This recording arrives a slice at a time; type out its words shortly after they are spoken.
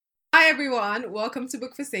everyone, welcome to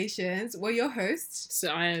Book Conversations. We're your hosts,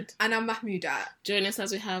 Saad, and I'm Mahmouda. Join us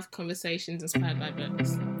as we have conversations inspired by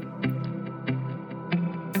books.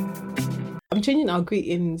 I'm changing our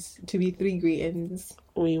greetings to be 3 greetings.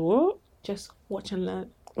 Wait, what? Just watch and learn.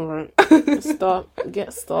 Alright,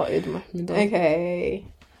 get started, Mahmouda. Okay.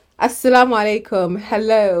 Assalamu alaikum.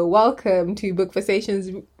 Hello, welcome to Book Conversations.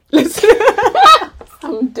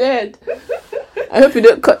 I'm dead. I hope you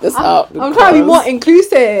don't cut this out. I'm trying to be more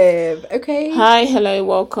inclusive, okay? Hi, hello,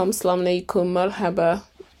 welcome, salam alaikum, marhaba.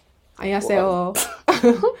 Annyeonghaseyo.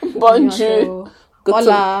 Bonjour.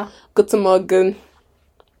 Hola. Guten Morgen.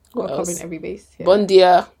 We're covering every base. Yeah. Bon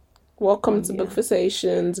dia. Welcome to Book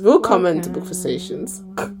Conversations. Willkommen to Book Conversations.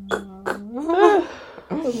 I'm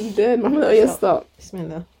dead. Mahmouda, you start.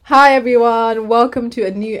 Bismillah. Hi everyone, welcome to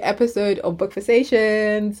a new episode of Book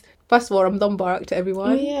Conversations. First of all, Ramadan Barak to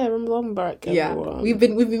everyone. Oh yeah, Ramadan Barak, everyone. Yeah, we've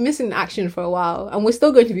been missing action for a while, and we're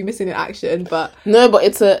still going to be missing in action, but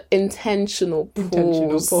it's an intentional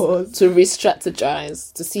pause to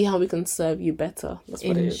re-strategize, to see how we can serve you better. That's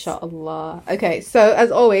what Inshallah. Okay, so as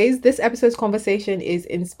always, this episode's conversation is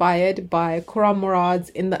inspired by Quran Murad's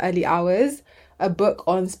In the Early Hours, a book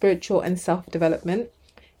on spiritual and self-development.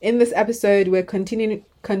 In this episode, we're continuing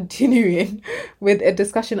with a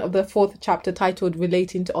discussion of the 4th chapter titled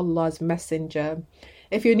Relating to Allah's Messenger.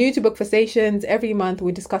 If you're new to Book Conversations, every month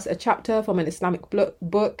we discuss a chapter from an Islamic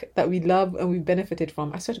book that we love and we've benefited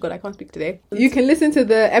from. I swear to God, I can't speak today. You can listen to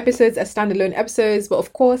the episodes as standalone episodes, but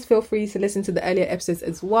of course, feel free to listen to the earlier episodes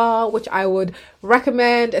as well, which I would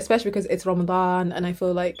recommend, especially because it's Ramadan and I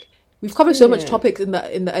feel like we've covered so much topics in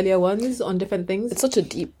the earlier ones on different things. It's such a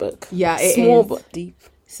deep book. Yeah, it Small is. But deep.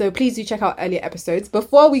 So please do check out earlier episodes.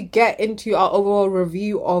 Before we get into our overall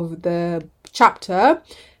review of the chapter,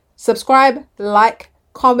 subscribe, like,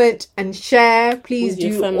 comment, and share. Please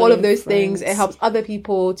do all of those things. It helps other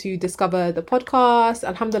people to discover the podcast.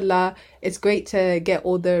 Alhamdulillah, it's great to get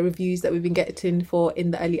all the reviews that we've been getting for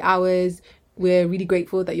In the Early Hours. We're really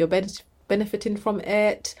grateful that you're benefiting from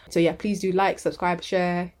it. So yeah, please do like, subscribe,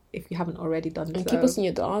 share if you haven't already done and so. Keep us in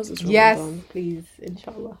your du'as as well. Yes, please,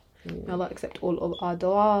 inshallah. May Allah accept all of our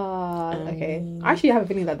dua. Okay. I actually have a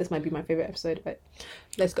feeling that this might be my favourite episode, but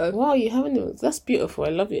let's go. Wow, you haven't... That's beautiful. I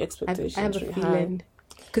love your expectations. I have a feeling.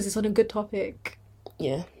 Because it's on a good topic.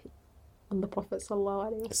 Yeah. On the Prophet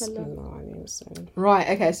Sallallahu Alaihi Wasallam. Wasallam. Right,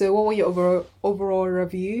 okay. So what were your overall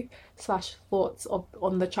review / thoughts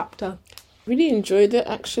on the chapter? Really enjoyed it,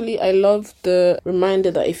 actually. I love the reminder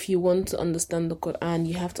that if you want to understand the Quran,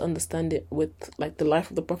 you have to understand it with like the life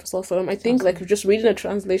of the Prophet Sallallahu Alaihi Wasallam. I think like just reading a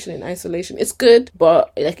translation in isolation, it's good,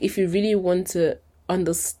 but like if you really want to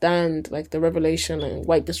understand like the revelation and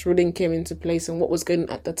why this ruling came into place and what was going on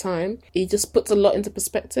at the time, it just puts a lot into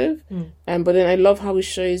perspective. But then I love how it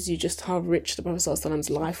shows you just how rich the Prophet Sallallahu Alaihi Wasallam's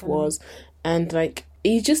life was, and like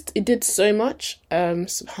it did so much,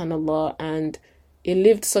 subhanallah, and it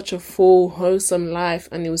lived such a full, wholesome life,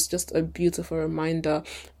 and it was just a beautiful reminder.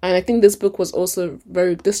 And I think this book was also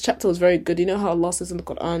this chapter was very good. You know how Allah says in the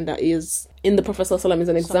Quran that is in the Prophet Sallallahu Alaihi Wasallam is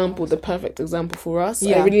an example, the perfect example for us.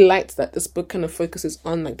 Yeah. I really liked that this book kind of focuses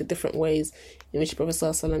on like the different ways in which the Prophet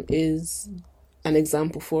Sallallahu Alaihi Wasallam is an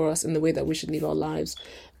example for us in the way that we should live our lives.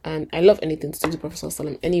 And I love anything to do with the Prophet Sallallahu Alaihi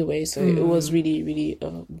Wasallam anyway, so it was really, really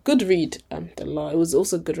a good read. It was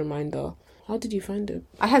also a good reminder. How did you find it?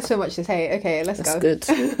 I had so much to say. Okay, let's go. That's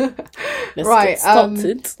good. Let's right, get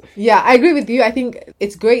started. Yeah, I agree with you. I think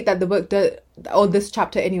it's great that the book, or this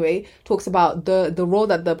chapter anyway, talks about the role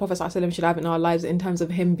that the Prophet ﷺ should have in our lives in terms of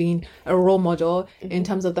him being a role model, in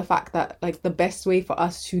terms of the fact that like the best way for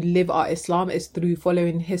us to live our Islam is through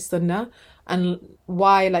following his sunnah, and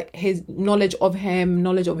why like his knowledge of him,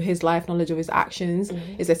 knowledge of his life, knowledge of his actions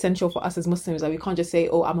is essential for us as Muslims. Like we can't just say,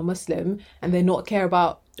 oh, I'm a Muslim, and then not care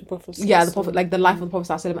about the Prophet, like the life of the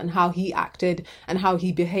Prophet ﷺ and how he acted and how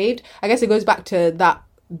he behaved. I guess it goes back to that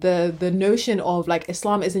the notion of like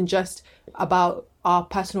Islam isn't just about our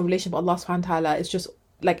personal relationship with Allah subhanahu wa ta'ala. It's just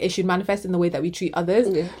like it should manifest in the way that we treat others.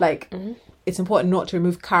 It's important not to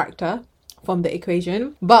remove character from the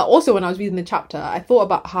equation. But also when I was reading the chapter, I thought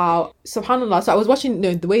about how, subhanallah, so I was watching,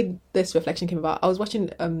 the way this reflection came about, I was watching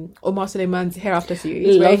Omar Suleiman's Hereafter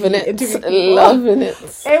series. Loving it.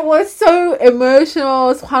 It was so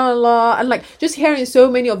emotional, subhanallah, and like just hearing so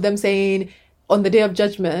many of them saying on the Day of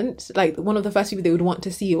Judgment, like one of the first people they would want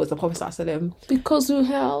to see was the Prophet ﷺ. Because who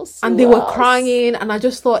else? And they were crying, and I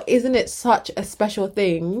just thought, isn't it such a special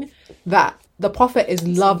thing that the Prophet is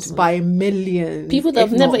loved by millions. People that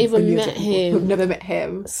have never even met him. Who've never met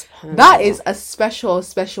him. That is a special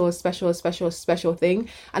thing.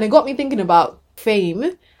 And it got me thinking about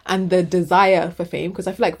fame and the desire for fame, because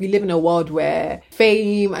I feel like we live in a world where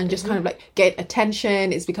fame and just kind of like getting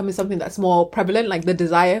attention is becoming something that's more prevalent, like the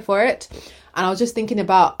desire for it. And I was just thinking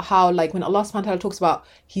about how, like, when Allah subhanahu wa ta'ala talks about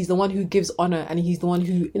he's the one who gives honor and he's the one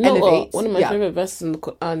who elevates. One of my favorite verses in the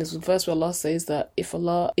Quran is the verse where Allah says that if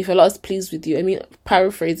Allah is pleased with you, I mean,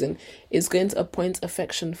 paraphrasing, is going to appoint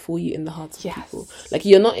affection for you in the hearts of people. Like,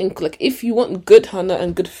 you're not in, like, if you want good honor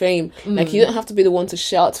and good fame, like, you don't have to be the one to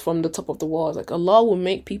shout from the top of the walls. Like, Allah will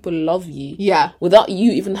make people love you. Yeah. Without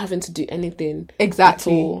you even having to do anything.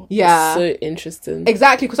 Exactly. At all. Yeah. It's so interesting.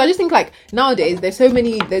 Exactly. Because I just think, like, nowadays, there's so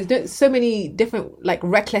many different, like,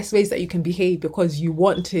 reckless ways that you can behave because you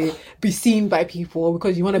want to be seen by people,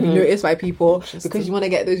 because you want to be noticed by people, because you want to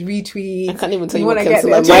get those retweets. I can't even tell you what comes to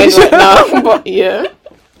my mind right now, but yeah.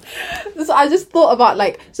 So I just thought about,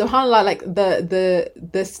 like, subhanAllah, like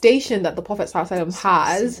the station that the Prophet ﷺ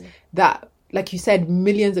has, that, like you said,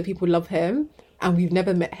 millions of people love him and we've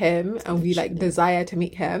never met him and we like desire to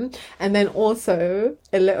meet him. And then also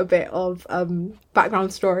a little bit of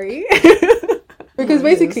background story. Because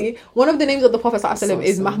basically, one of the names of the Prophet ﷺ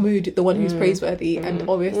is Mahmud, the one who's praiseworthy, and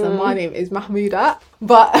obviously my name is Mahmuda.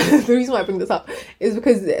 But the reason why I bring this up is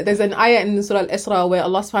because there's an ayah in Surah Al-Isra where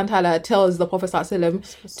Allah subhanahu wa ta'ala tells the Prophet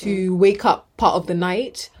ﷺ to wake up part of the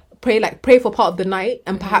night, pray for part of the night,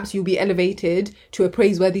 and perhaps you'll be elevated to a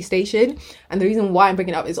praiseworthy station. And the reason why I'm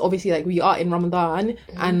bringing it up is obviously, like, we are in Ramadan,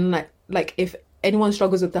 and like if anyone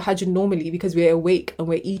struggles with the tahajjud normally, because we're awake and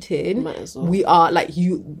we're eating, we are like,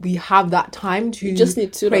 we have that time to, you just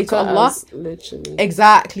need to pray to Allah. Literally.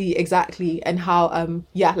 Exactly. And how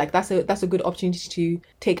like that's a good opportunity to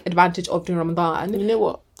take advantage of during Ramadan. You know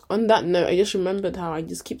what? On that note, I just remembered how I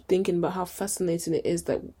just keep thinking about how fascinating it is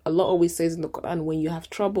that Allah always says in the Quran, when you have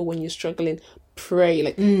trouble, when you're struggling, pray.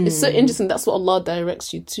 Like, it's so interesting. That's what Allah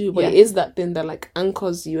directs you to. But it is that thing that, like,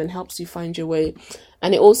 anchors you and helps you find your way.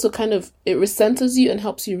 And it also kind of, it recenters you and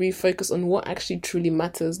helps you refocus on what actually truly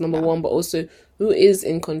matters, number one, but also who is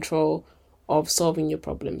in control of solving your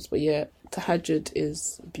problems. But yeah, tahajjud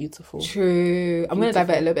is beautiful. True. I'm going to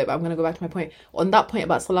divert a little bit, but I'm going to go back to my point. On that point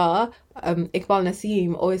about salah, Iqbal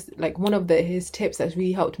Naseem always, like, one of his tips that's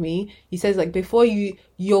really helped me, he says, like, before your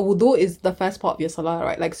wudu is the first part of your salah,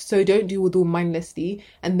 right? Like, so don't do wudu mindlessly.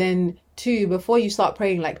 And then 2, before you start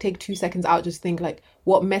praying, like, take 2 seconds out, just think, like,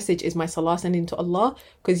 what message is my salah sending to Allah?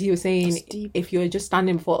 Because he was saying, if you're just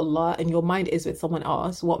standing before Allah and your mind is with someone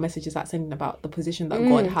else, what message is that sending about the position that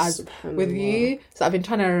God has with you? So I've been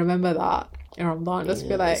trying to remember that in Ramadan. Just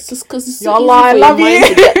be like, it's just because it's Ya so Allah, I love your you.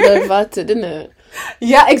 mind to get diverted, isn't it?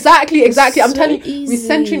 Yeah, exactly. I'm so telling you, easy.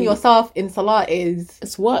 recentering yourself in salah is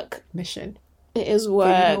It's work. mission. It is you know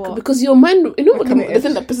work. what? Because your mind, you know what, the committed.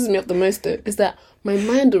 thing that pisses me off the most though, is that my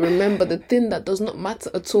mind will remember the thing that does not matter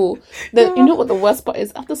at all. Then you know what the worst part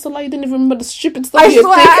is? After salah, you didn't even remember the stupid stuff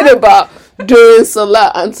you're thinking about during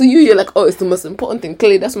salah. And to you're like, oh, it's the most important thing.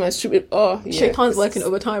 Clearly, that's my stupid. Oh, yeah. Shaitan's working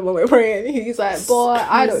overtime when we're praying. He's like, boy,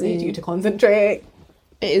 I don't need you to concentrate.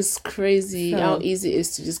 It is crazy how easy it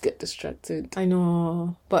is to just get distracted. I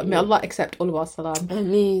know, but may Allah accept all of our salam. I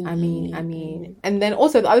mean. And then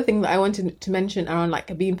also the other thing that I wanted to mention around,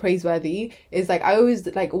 like, being praiseworthy is, like, I always,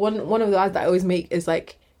 like, one of the ads that I always make is,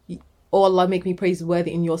 like, oh Allah, make me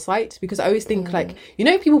praiseworthy in your sight, because I always think, like, you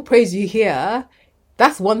know, if people praise you here,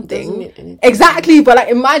 that's one thing. Exactly, but, like,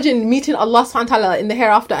 imagine meeting Allah subhanahu wa ta'ala in the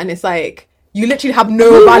hereafter and it's like, you literally have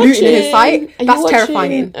no value in his sight. That's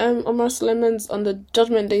terrifying. Omar Suleiman's on the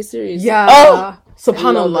Judgment Day series. Yeah. Oh,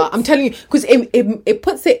 subhanallah. I'm telling you, because it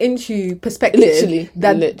puts it into perspective. Literally.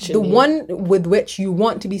 The one with which you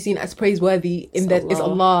want to be seen as praiseworthy in that is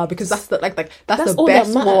Allah, because that's the that's the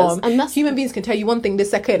best form. And that's, human beings can tell you one thing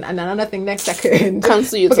this second and another thing next second.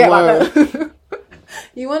 Cancel you tomorrow.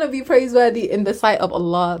 You want to be praiseworthy in the sight of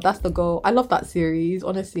Allah. That's the goal. I love that series,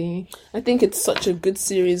 honestly. I think it's such a good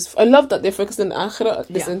series. I love that they're focused on Akhirah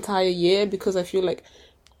this entire year, because I feel like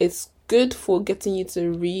it's good for getting you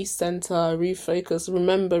to recenter, refocus,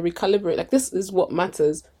 remember, recalibrate. Like, this is what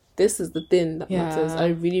matters. This is the thing that matters. I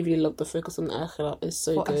really, really love the focus on Akhirah. It's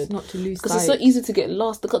so good. Not to lose because sight. It's so easy to get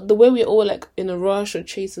lost. The way we're all, like, in a rush or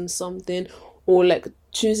chasing something, or, like,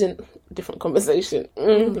 choosing a different conversation.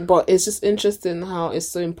 But it's just interesting how it's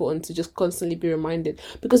so important to just constantly be reminded,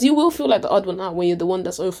 because you will feel like the odd one out when you're the one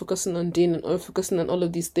that's over focusing on deen and over focusing on all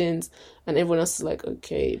of these things, and everyone else is like,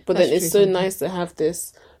 okay. But then it's so nice to have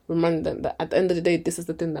this reminder that at the end of the day, this is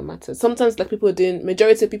the thing that matters. Sometimes, like,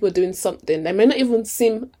 majority of people are doing something that may not even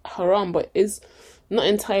seem haram, but is not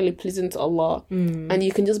entirely pleasing to Allah. And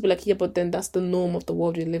you can just be like, yeah, but then that's the norm of the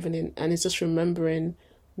world you're living in. And it's just remembering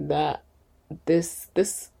that this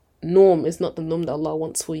norm is not the norm that Allah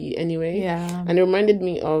wants for you anyway. Yeah. And it reminded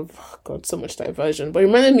me of, God, so much diversion, but it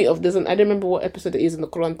reminded me of I don't remember what episode it is in the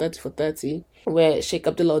Quran 30 for 30, where Sheikh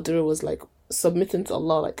Abdullah Dura was like, submitting to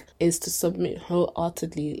Allah, like, is to submit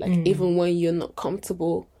wholeheartedly, like, even when you're not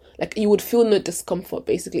comfortable, like, you would feel no discomfort,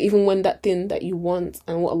 basically, even when that thing that you want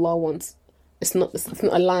and what Allah wants, it's not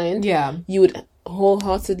aligned. Yeah. You would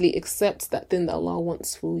wholeheartedly accept that thing that Allah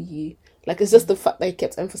wants for you. Like, it's just the fact that he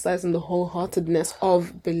kept emphasizing the wholeheartedness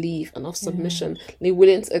of belief and of submission. They're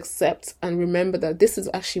willing to accept and remember that this is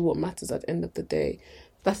actually what matters at the end of the day.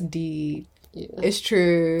 That's deep. Yeah. It's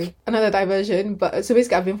true. Another diversion, but so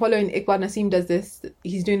basically I've been following Iqbal Nasim does this.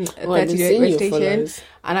 He's doing a 30-day recitation,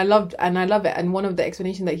 and I love it. And one of the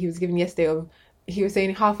explanation that he was giving yesterday, he was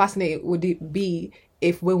saying how fascinating would it be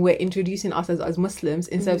if when we're introducing ourselves as Muslims,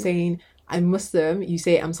 instead of saying I'm Muslim, you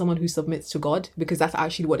say I'm someone who submits to God, because that's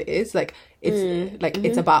actually what it is. Like, it's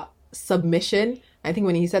it's about submission. I think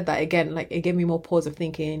when he said that again, like, it gave me more pause of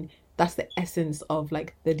thinking that's the essence of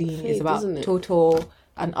like the deen. It's about total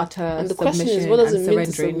and utter and the submission question is, what does it mean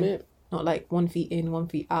to submit? Not like 1 feet in, 1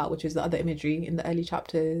 feet out, which is the other imagery in the early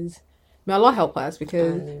chapters. May Allah help us,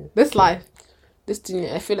 because this life, this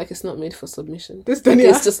dunya, I feel like it's not made for submission. This dunya,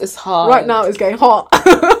 it's hard. Right now it's getting hot.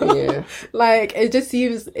 Yeah. Like, it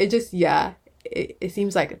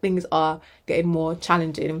seems like things are getting more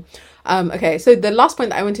challenging. Okay, so the last point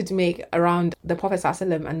that I wanted to make around the Prophet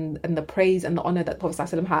ﷺ and the praise and the honor that Prophet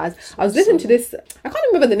ﷺ has, I was listening to this, I can't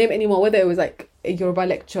remember the name anymore, whether it was like a Yoruba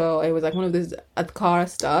lecture or it was like one of those adhkar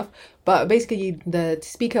stuff, but basically the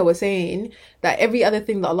speaker was saying that every other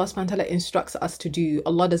thing that Allah subhanahu wa ta'ala instructs us to do,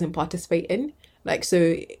 Allah doesn't participate in. Like,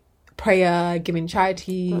 so prayer, giving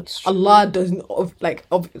charity, Allah doesn't like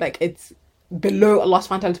it's below Allah subhanahu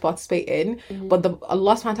wa ta'ala to participate in, but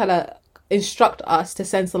Allah subhanahu wa ta'ala instruct us to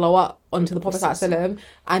send salawat onto the Prophet ﷺ,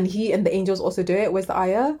 and he and the angels also do it. Where's the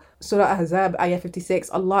ayah? Surah Ahzab, ayah 56.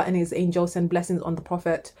 Allah and his angels send blessings on the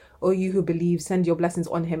Prophet. O you who believe, send your blessings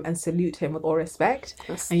on him and salute him with all respect.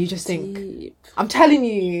 And you just think, I'm telling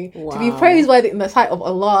you, to be praiseworthy in the sight of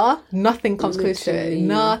Allah, nothing comes close to it.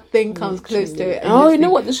 Nothing comes close to it. Oh, you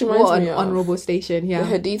know what this reminds me of? What an honourable station. Yeah. The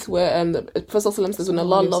hadith where the Prophet ﷺ says when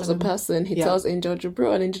Allah loves a person, he tells Angel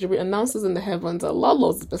Jibril, and Angel Jibril announces in the heavens that Allah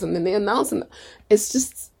loves this person. Then they announce, and it's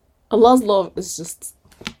just, Allah's love is just,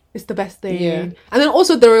 it's the best thing. Yeah. And then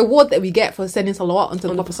also the reward that we get for sending salawat onto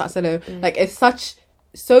the Prophet ﷺ, like, it's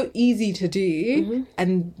so easy to do,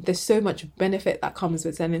 and there's so much benefit that comes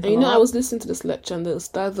with sending salawat. And I was listening to this lecture, and the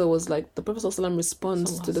ustadha was like, the Prophet ﷺ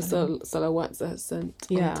responds to the salawats that are sent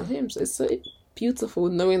onto him. So it's so beautiful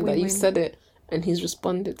knowing that you said it and he's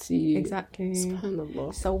responded to you. Exactly.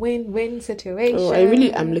 SubhanAllah. It's a win-win situation. Oh, I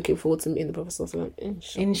really am looking forward to meeting the Prophet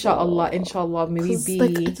ﷺ. Inshallah, may we be,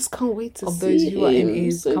 like, I just can't wait to see those who are in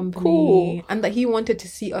his company. Cool. And that he wanted to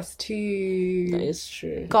see us too. That is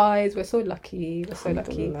true. Guys, we're so lucky. We're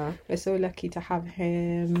so lucky to have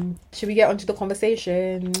him. Should we get onto the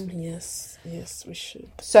conversation? Yes, we should.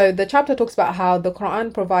 So the chapter talks about how the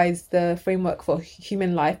Quran provides the framework for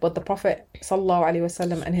human life, but the Prophet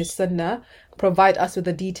ﷺ and his sunnah provide us with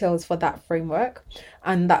the details for that framework,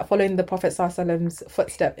 and that following the Prophet ﷺ's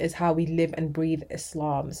footstep is how we live and breathe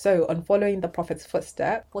Islam. So on following the Prophet's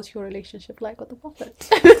footstep, what's your relationship like with the Prophet?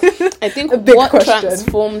 I think what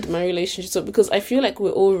transformed my relationship, so because I feel like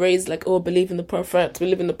we're all raised like, oh, believe in the Prophet, we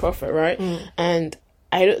live in the Prophet, right? And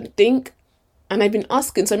I don't think, and I've been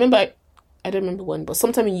asking, so I remember I don't remember when, but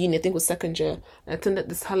sometime in uni, I think it was second year, I attended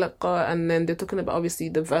this halaqah, and then they're talking about obviously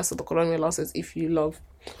the verse of the Quran where Allah says, if you love,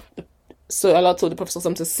 so Allah told the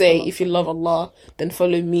Prophet to say, if you love Allah, then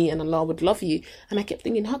follow me and Allah would love you. And I kept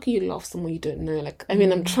thinking, how can you love someone you don't know? Like, I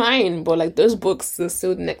mean, I'm trying, but like those books are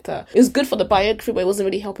so nectar. It was good for the biography, but it wasn't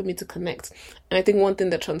really helping me to connect. And I think one thing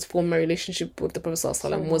that transformed my relationship with the Prophet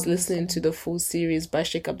was listening to the full series by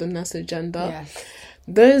Sheikh Abdul Nasir Janda. Yes.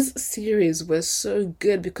 Those series were so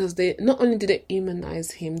good because they not only did they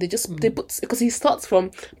humanize him, they put, because he starts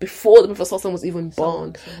from before the Prophet was even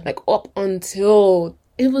born, like up until,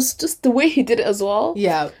 it was just the way he did it as well.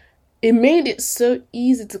 Yeah. It made it so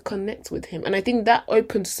easy to connect with him. And I think that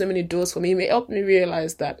opened so many doors for me. It helped me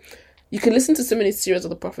realize that you can listen to so many series of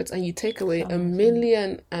the Prophets and you take away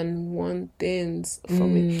 1,000,001 things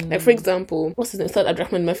from it. Like, for example, what's his name? Ustad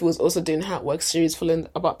Abdurrahman Murphy was also doing Heartwork series following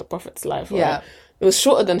about the Prophet's life, right? Yeah. It was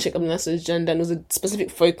shorter than Sheikh Abdul Nasir's Janda, and it was a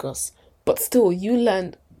specific focus. But still, you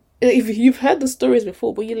learned, if you've heard the stories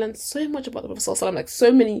before, but you learned so much about the Prophet, like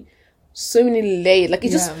so many layered. Like,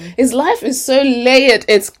 it just, his life is so layered.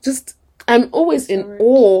 It's just, I'm always in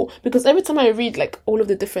awe, because every time I read like all of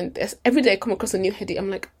the different, every day I come across a new hadith,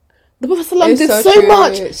 I'm like, The Prophet Sallam It's did so so true,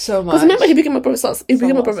 much. so much. Because remember, he became a Prophet. He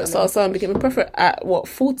became a much, Prophet so much. Sallam, became a Prophet at what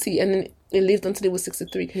 40, and then he lived until he was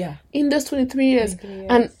 63. Yeah. In those 23 years, 23 years.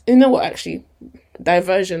 and you know what? Actually,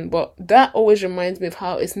 diversion, but that always reminds me of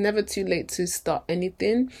how it's never too late to start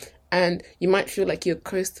anything. And you might feel like you're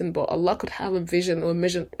coasting, but Allah could have a vision or a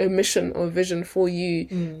mission or a vision for you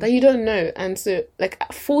that you don't know. And so, like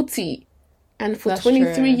at 40, and for That's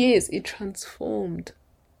 23 true. years, it transformed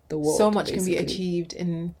the world. So much can be basically. achieved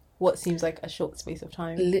in what seems like a short space of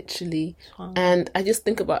time. Literally. Wow. And I just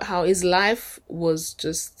think about how his life was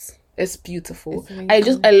just, it's beautiful.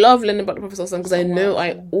 It's I love learning about the Prophet because I know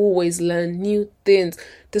I always learn new things.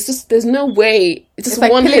 There's no way. It's just It's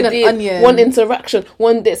like one peeling an hadith, onion. one interaction,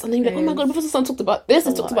 one this, and then you're like, oh my It god, the Prophet talked about this,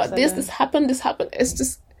 he a talked lot, about this, so this happened. It's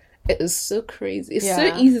just, it is so crazy. It's so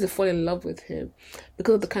Yeah. easy to fall in love with him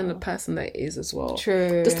because of the kind of person that he is as well.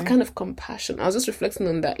 True. Just the kind of compassion. I was just reflecting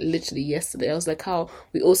on that literally yesterday. I was like, how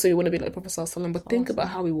we also want to be like Prophet Sallallahu Alaihi Wasallam, but think about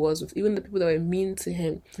how he was with even the people that were mean to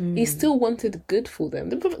him. He still wanted good for them.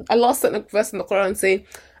 The Prophet, Allah sent a verse in the Quran saying,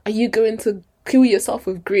 are you going to kill yourself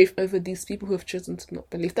with grief over these people who have chosen to not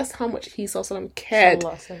believe? That's how much he Sallallahu Alaihi Wasallam cared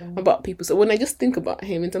about people. So when I just think about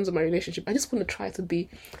him in terms of my relationship, I just want to try to be,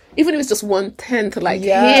 even if it's just 1/10 like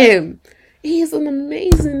him. He is an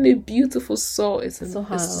amazingly beautiful soul. It's just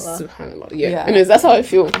subhanallah. Yeah. Anyways, that's how I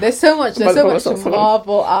feel. There's so much to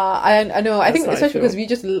marvel at. I know. I think how I especially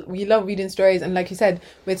because we love reading stories, and like you said,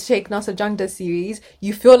 with Sheikh Nasser Jangda's series,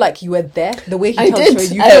 you feel like you were there. The way he tells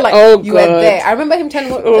stories, you feel like you were there. I remember him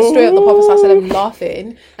telling a story of the Prophet Sallallahu Alaihi Wasallam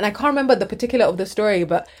laughing, and I can't remember the particular of the story,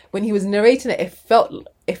 but when he was narrating it, it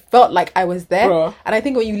felt like I was there. Bruh. And I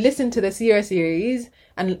think when you listen to the Sierra series,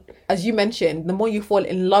 and as you mentioned, the more you fall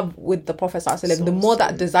in love with the Prophet Sallallahu Alaihi Wasallam, the more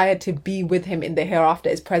that desire to be with him in the hereafter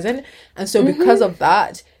is present. And so because of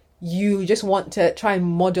that, you just want to try and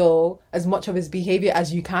model as much of his behavior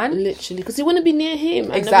as you can. Literally, because you want to be near him.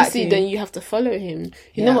 And Exactly. obviously then you have to follow him.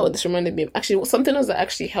 You know what this reminded me of? Actually, something else that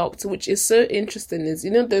actually helped, which is so interesting, is,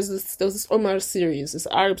 you know, there was this Omar series, this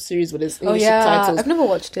Arab series with its English subtitles. I've never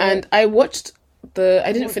watched it. And I watched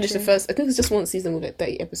I didn't finish the first, I think it's just one season with like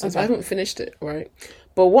 30 episodes. I haven't finished it, right?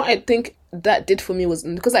 But what I think that did for me was,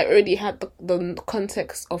 because I already had the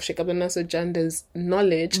context of Sheikh Abdul Nasser Janda's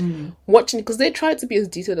knowledge, watching, because they tried to be as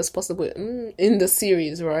detailed as possible in the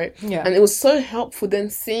series, right? Yeah. And it was so helpful then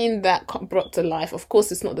seeing that brought to life. Of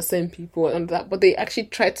course, it's not the same people and that, but they actually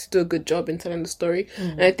tried to do a good job in telling the story.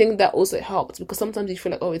 And I think that also helped, because sometimes you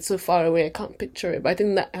feel like, oh, it's so far away, I can't picture it. But I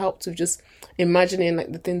think that helped with just imagining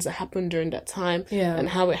like the things that happened during that time and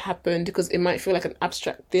how it happened, because it might feel like an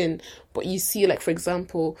abstract thing, but you see, like, for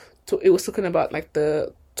example, it was talking about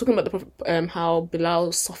the how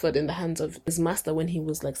Bilal suffered in the hands of his master when he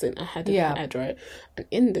was like saying ahad, right? And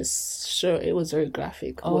in this show, it was very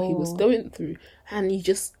graphic what he was going through, and you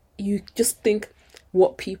just think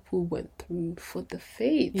what people went through for the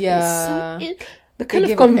faith. The kind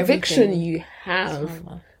of conviction you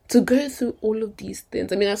have to go through all of these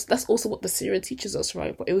things. I mean, that's also what the Sirah teaches us,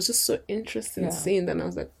 right? But it was just so interesting seeing that, and I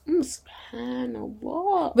was like,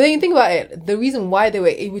 subhanallah. But then you think about it, the reason why they were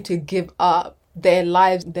able to give up their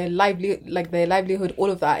lives, their livelihood, all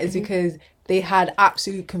of that is because they had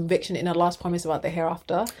absolute conviction in Allah's promise about the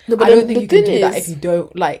hereafter. No, but I don't think you can do that if you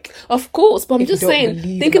don't Of course, but I'm just saying,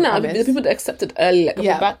 thinking that promise. the people that accepted early, like Abu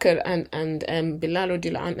Bakr and Bilal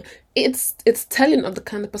radiallahu anhu, it's telling of the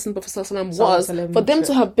kind of person Prophet Sallallahu Alaihi Wasallam was, for them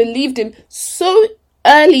to have believed him so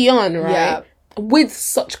early on, right? Yeah. With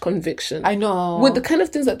such conviction. I know. With the kind of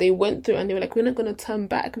things that they went through, and they were like, we're not going to turn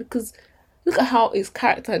back, because look at how his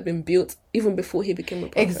character had been built even before he became a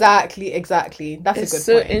prophet. Exactly. That's a good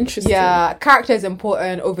so point. Interesting. Yeah, character is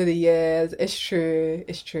important over the years. It's true.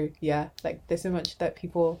 Yeah, like there's so much that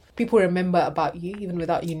people remember about you even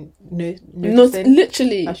without you noticing.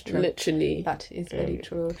 Literally. That's true. Literally. That is very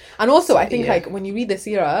true. And also, I think like when you read the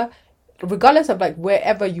Sirah, regardless of like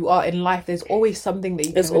wherever you are in life, there's always something that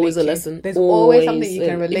you can relate to. There's always a lesson. There's always something you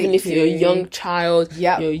can relate to. Even if you're a young child,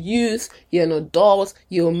 you're youth, you're an adult,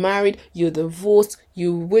 you're married, you're divorced,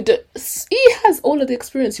 you're widowed. He has all of the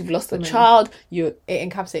experience. You've lost a child. It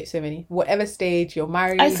encapsulates so many. Whatever stage you're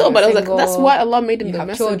married. I thought, but I was like, that's why Allah made him the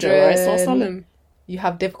messenger, right? Sallallahu. You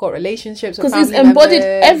have difficult relationships because he's embodied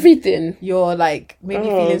everything. You're like maybe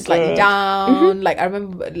feeling slightly down. Like I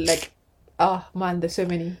remember, like, oh man, there's so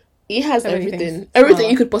many. He has everything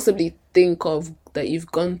you could possibly think of that you've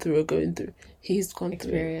gone through or going through. He's gone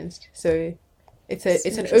experienced. So it's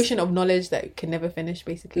an ocean of knowledge that can never finish.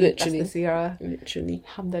 Basically, literally, that's the Sirah. Literally,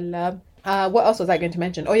 alhamdulillah. What else was I going to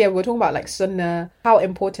mention? Oh yeah, we were talking about like Sunnah. How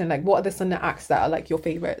important? Like, what are the Sunnah acts that are like your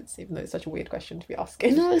favorites? Even though it's such a weird question to be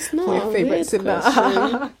asking. No, it's not. Your favorite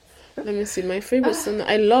Sunnah. Let me see. My favorite sunnah.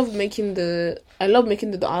 I love making the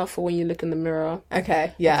dua for when you look in the mirror.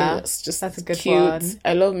 Okay, yeah, that's a good cute. one.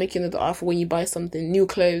 I love making the dua for when you buy something, new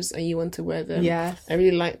clothes, and you want to wear them. Yes, I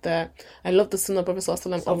really like that. I love the sunnah of Prophet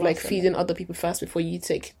Sallallahu of like feeding other people first before you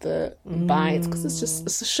take the bite, because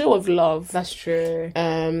it's a show of love. That's true.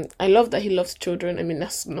 I love that he loves children. I mean,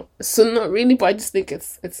 that's not sunnah really, but I just think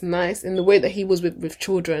it's nice in the way that he was with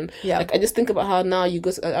children. Yeah, like I just think about how now you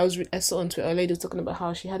go. I saw on Twitter a lady was talking about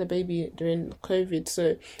how she had a baby during COVID,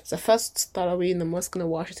 so it's her first tarawih in the mosque in a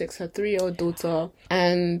while. She takes her 3-year-old daughter,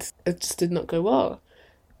 and it just did not go well.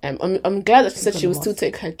 I'm glad that she said she would still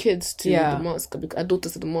take her kids to the mosque, her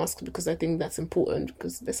daughters to the mosque, because I think that's important,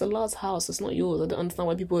 because it's Allah's house, it's not yours. I don't understand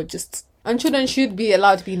why people are just... And children should be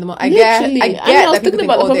allowed to be in the mosque. I was thinking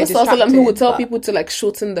about the Prophet Sallallahu who would tell people to like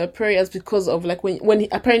shorten their prayers because of like when Prophet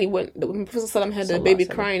Sallallahu had a baby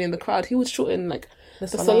crying in the crowd, he would shorten like the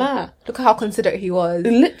salah. Look at how considerate he was.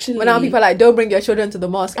 Literally. When now people are like, don't bring your children to the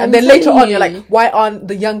mosque. And then later on, you're like, why aren't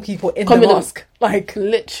the young people in the mosque? Like,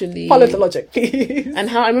 literally. Follow the logic, please. And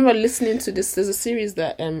how I remember listening to this, there's a series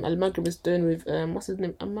that Al-Maghrib is doing with, what's his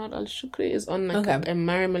name? Ahmad Al-Shukri is on like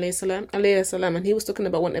Maryam alayhi salam. And he was talking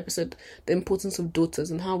about one episode, the importance of daughters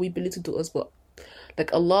and how we believe to daughters, but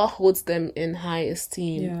like Allah holds them in high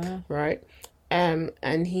esteem, right?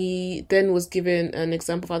 And he then was given an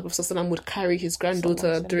example of how Prophet Sallallahu would carry his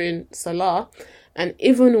granddaughter during Salah. And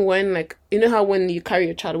even when, like, you know how when you carry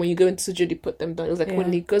your child, when you go into sujood, you put them down. It was like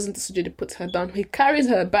when he goes into sujood, he puts her down. He carries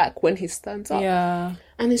her back when he stands up. Yeah.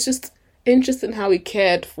 And it's just interesting how he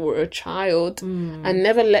cared for a child and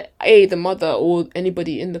never let, the mother or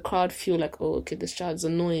anybody in the crowd feel like, oh, okay, this child's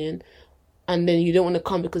annoying. And then you don't want to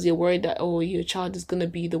come because you're worried that, oh, your child is going to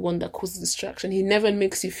be the one that causes distraction. He never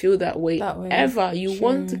makes you feel that way. Ever. You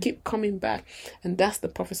want to keep coming back. And that's the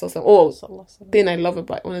Prophet Sallallahu. One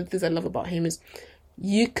of the things I love about him is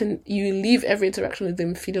you leave every interaction with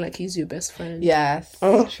him feeling like he's your best friend. Yes,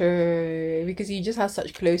 true. Because he just has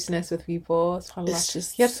such closeness with people. It's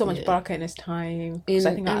just, he had so much barakah in his time. In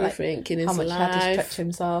I think everything, in his how much life. he had to stretch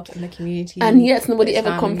himself in the community. And yet nobody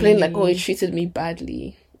ever complained like, oh, he treated me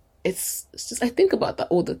badly. It's just, I think about that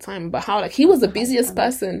all the time, about how like he was the busiest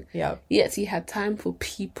person, yet he had time for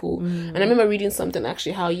people. And I remember reading something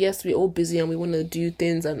actually how yes, we're all busy and we want to do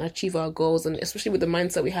things and achieve our goals, and especially with the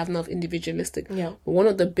mindset we have now of individualistic. But one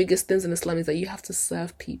of the biggest things in Islam is that you have to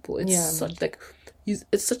serve people. It's such like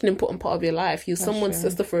it's such an important part of your life. You're someone's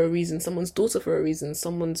sister for a reason, someone's daughter for a reason,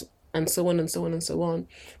 someone's, and so on and so on and so on.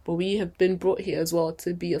 But we have been brought here as well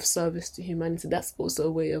to be of service to humanity. That's also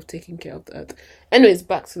a way of taking care of the earth. Anyways,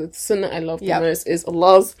 back to the sunnah I love the most is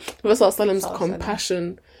Allah's Prophet's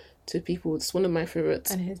compassion to people. It's one of my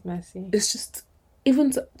favorites. And his mercy. It's just,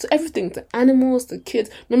 even to everything, to animals, to kids.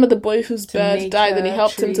 Remember the boy whose bird died and he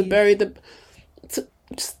helped him to bury the...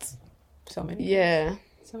 So many. Yeah.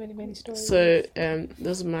 So many stories. So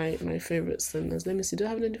those are my favorite sunnahs. Let me see. Do I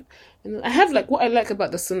have any? I have like what I like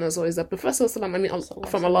about the sunnahs is that Prophet Sallallahu, I mean,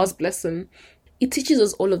 from Allah's blessing, it teaches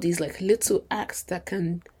us all of these like little acts that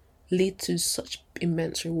can lead to such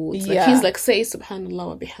immense rewards. Like he's like, say Subhanallah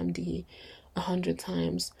wa bihamdihi 100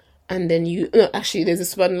 times. And then there's a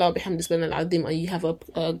Subhanallah bihamdi Subhanallah al-Azim, and you have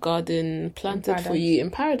a garden planted for you in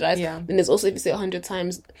paradise. Then there's also, if you say 100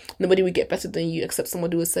 times, nobody will get better than you except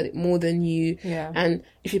somebody who said it more than you. And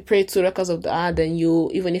if you pray 2 rakahs of dua, then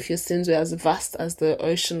even if your sins were as vast as the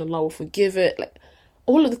ocean, Allah will forgive it. Like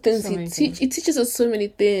all of the things he teaches us so many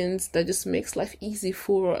things that just makes life easy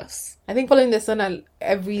for us. I think following the sunnah,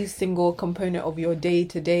 every single component of your day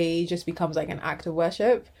to day just becomes like an act of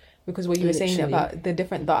worship. Because what you were saying about the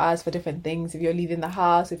different du'as for different things, if you're leaving the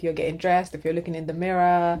house, if you're getting dressed, if you're looking in the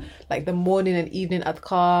mirror, like the morning and evening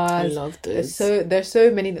adhkars. I love this. There's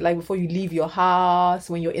so many, like before you leave your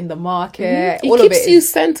house, when you're in the market. It keeps you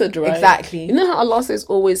centered, right? Exactly. You know how Allah says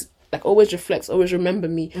always reflects, always remember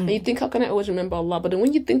me. And you think, how can I always remember Allah? But then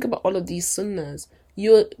when you think about all of these sunnahs,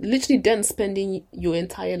 you're literally then spending your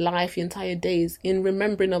entire life, your entire days in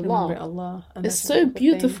remembering Allah. It's so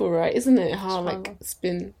beautiful, right? Isn't it? How like it's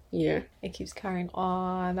been, it keeps carrying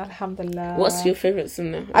on. Alhamdulillah. What's your favourite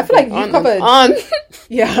sunnah? I feel like you've covered.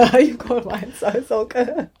 Yeah, you've covered mine, so it's all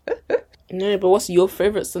good. No, but what's your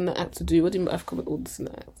favourite sunnah act to do? What do you mean I've covered all the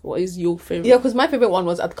sunnah acts? What is your favourite? Yeah, because my favourite one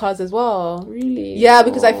was adhkars as well. Really? Yeah,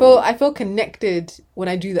 because I feel connected when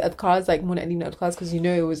I do the adhkars, like morning and evening adhkars, because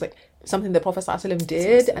it was like something the Prophet ﷺ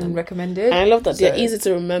did and recommended. And I love that they're easy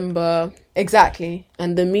to remember. Exactly.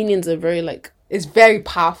 And the meanings are very like... It's very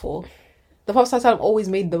powerful. The Prophet ﷺ always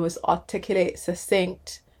made the most articulate,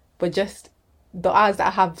 succinct, but just du'as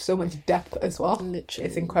that have so much depth as well. Literally.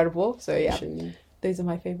 It's incredible. So yeah, those are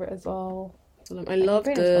my favourite as well. I love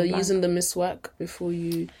using the miswak before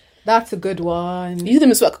you That's a good one. You use the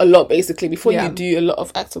miswak a lot, basically, before Yeah. you do a lot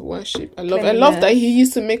of acts of worship. I love that he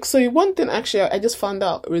used to make. So one thing, actually, I just found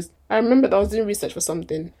out was, I remember that I was doing research for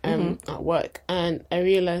something at work, and I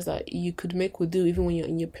realized that you could make wudu even when you're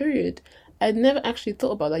in your period. I'd never actually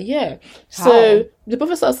thought about that. Yeah. How? So the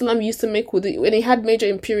Prophet ﷺ used to make wudu when he had major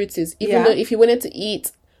impurities. Even though if he wanted to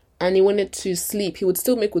eat and he wanted to sleep, he would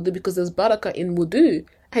still make wudu because there's barakah in wudu.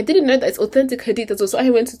 I didn't know that. It's authentic hadith as well.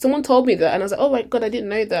 So someone told me that, and I was like, oh my God, I didn't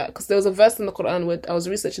know that. Because there was a verse in the Quran where I was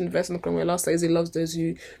researching the verse in the Quran where Allah says He loves those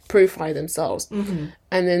who purify themselves. Mm-hmm.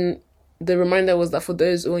 And then the reminder was that for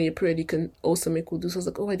those who are in your period, you can also make wudu. So I was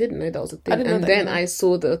like, oh, I didn't know that was a thing. And then I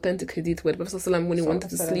saw the authentic hadith where the Prophet ﷺ, when he wanted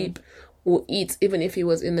to sleep or eat, even if he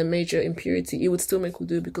was in a major impurity, he would still make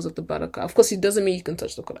wudu because of the barakah. Of course, it doesn't mean you can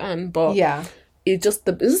touch the Quran, but it's just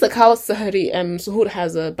this is like how Sahari suhoor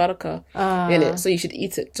has a barakah in it, so you should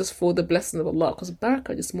eat it just for the blessing of Allah, because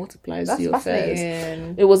barakah just multiplies your affairs.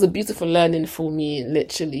 It was a beautiful learning for me,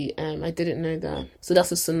 literally. I didn't know that, so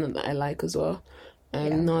that's a sunnah that I like as well.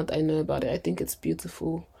 Now that I know about it, I think it's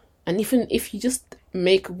beautiful. And even if you just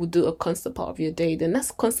make wudu a constant part of your day, then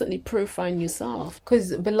that's constantly purifying yourself.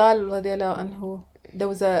 Because Bilal radiallahu anhu, there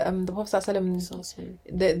was a the Prophet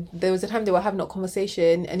ﷺ, there was a time they were having a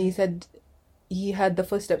conversation, and he said he heard the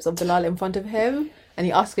footsteps of Bilal in front of him, and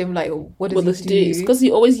he asked him, like, what does he do? It's because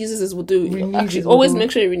he always uses his wudu. Actually, always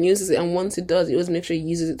make sure he renews it, and once he does, he always make sure he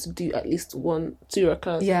uses it to do at least 1-2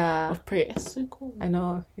 rakahs of prayer. It's so cool. I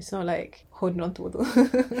know. It's not like holding on to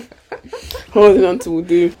wudu. Holding on to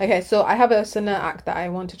wudu. Okay, so I have a sunnah act that I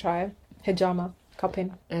want to try. Hijama,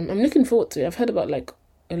 cupping. I'm looking forward to it. I've heard about, like,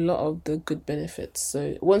 a lot of the good benefits.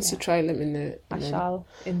 So once you try, let me know. I shall,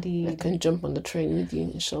 indeed. I can jump on the train with you,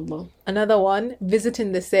 inshallah. Another one,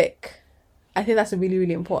 visiting the sick. I think that's a really,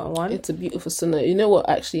 really important one. It's a beautiful sunnah. You know what?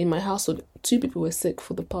 Actually, in my household, 2 people were sick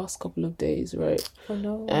for the past couple of days, right? Oh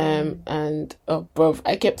no. And bruv,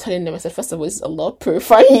 I kept telling them. I said, first of all, this is Allah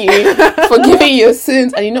purifying you, forgiving your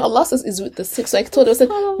sins, and you know Allah says is with the sick. So I told them, I said,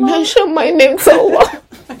 mention my name to Allah,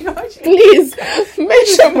 please,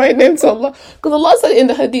 mention my name to Allah, because Allah said in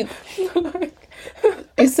the hadith.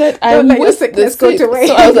 He said, I'm with the sick. So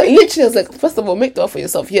I was like, first of all, make dua for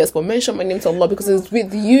yourself, yes, but mention my name to Allah because it's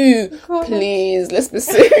with you. Please, let's be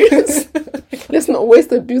serious. Let's not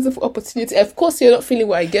waste a beautiful opportunity. Of course, you're not feeling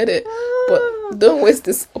what I get it, but don't waste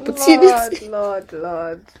this opportunity. Lord.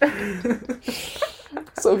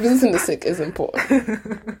 So visiting the sick is important.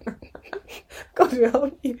 God will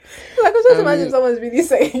help you. Like, I just imagine someone's really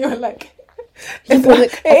saying, you're like, it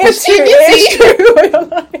is true. You're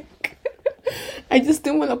like, I just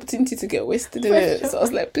didn't want opportunity to get wasted in it. So I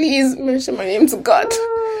was like, please mention my name to God.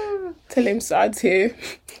 Tell him Saad's here.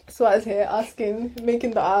 Saad's here, asking,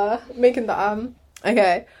 making the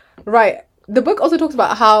Okay, right. The book also talks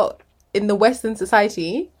about how in the Western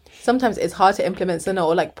society, sometimes it's hard to implement sunnah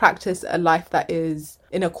or like practice a life that is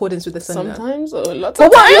in accordance with the sunnah. Sometimes, or lots of times. But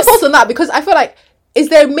what are your thoughts on that? Because I feel like, is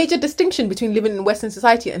there a major distinction between living in Western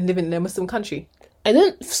society and living in a Muslim country?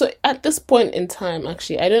 So at this point in time,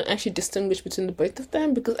 actually, I don't actually distinguish between the both of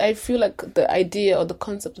them, because I feel like the idea or the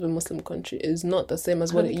concept of a Muslim country is not the same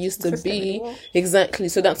as what it used to be. Exactly.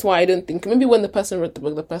 So that's why I don't think, maybe when the person wrote the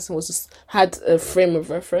book, the person was just had a frame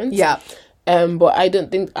of reference. Yeah. But I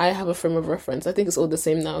don't think I have a frame of reference. I think it's all the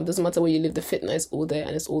same now. It doesn't matter where you live, the fitna is all there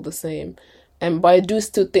and it's all the same. But I do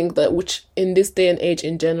still think that, which in this day and age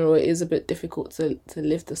in general, it is a bit difficult to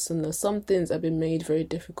live the sunnah. Some things have been made very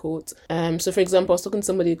difficult. So for example, I was talking to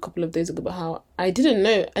somebody a couple of days ago about how I don't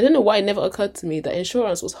know why it never occurred to me that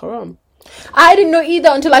insurance was haram. I didn't know either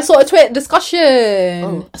until I saw a Twitter discussion.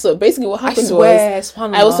 Oh, so basically what happened was,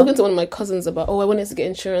 I was talking to one of my cousins about, I wanted to get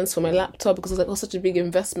insurance for my laptop because I was like, such a big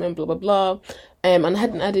investment, blah, blah, blah. And I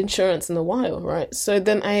hadn't had insurance in a while, right? So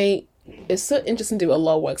then it's so interesting the way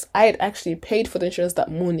Allah works. I had actually paid for the insurance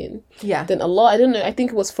that morning. Yeah. Then Allah, I don't know, I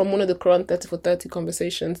think it was from one of the Quran 30 for 30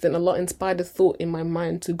 conversations. Then Allah inspired a thought in my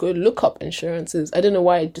mind to go look up insurances. I don't know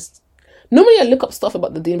why. Normally I look up stuff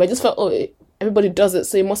about the deen, but I just felt, everybody does it,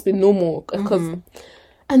 so it must be normal.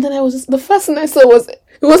 And then the first thing I saw was, it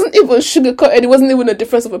wasn't even sugar-coated, it wasn't even a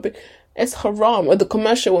difference of opinion. It's haram, or the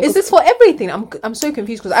commercial one. Is this for everything? I'm so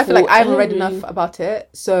confused because I feel like I haven't read enough about it.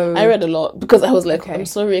 So I read a lot because I was like, I'm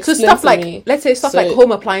sorry, so stuff like me. Let's say stuff like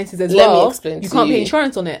home appliances as well. Let me explain. You can't pay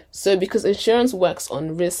insurance on it. So because insurance works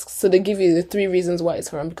on risks, so they give you the 3 reasons why it's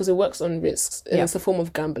haram, because it works on risks. And it's a form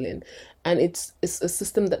of gambling. And it's a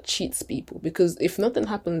system that cheats people, because if nothing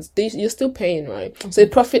happens, you're still paying, right? So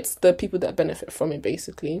it profits the people that benefit from it,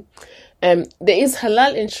 basically. There is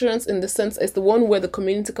halal insurance in the sense it's the one where the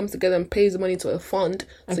community comes together and pays money to a fund,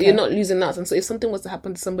 so you're not losing out. And so if something was to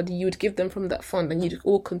happen to somebody, you would give them from that fund and you'd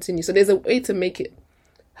all continue. So there's a way to make it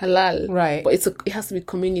halal, Right. but it has to be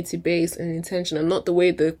community based and intentional, not the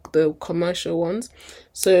way the commercial ones.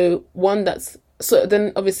 So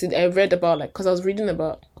then obviously I read about, like, because I was reading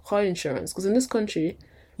about car insurance, because in this country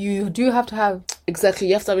You do have to have... exactly,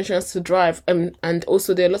 you have to have insurance to drive, and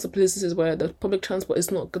also there are lots of places where the public transport is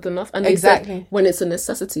not good enough, and they said Exactly. when it's a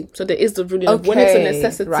necessity. So there is the ruling of when it's a Okay,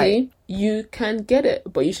 necessity, right. you can get it,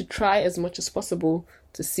 but you should try as much as possible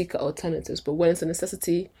to seek out alternatives. But when it's a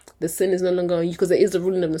necessity, the sin is no longer on you, because there is the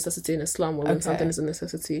ruling of necessity in Islam, where when Okay. something is a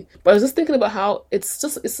necessity. But I was just thinking about how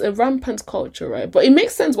it's a rampant culture, right? But it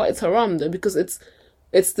makes sense why it's haram though, because it's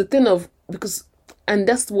the thing of, because, and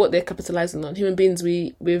that's what they're capitalizing on. Human beings,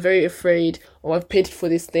 we're very afraid, or I've paid for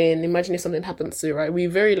this thing, imagine if something happens to you, right? We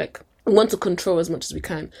very, like, want to control as much as we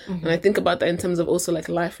can. And I think about that in terms of also, like,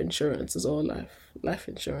 life insurance as well, life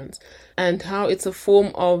insurance, and how it's a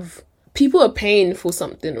form of, people are paying for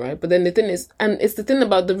something, right? But then the thing is, and it's the thing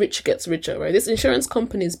about the rich gets richer, right? These insurance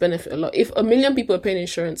companies benefit a lot. If 1 million people are paying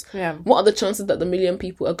insurance, Yeah. what are the chances that the 1 million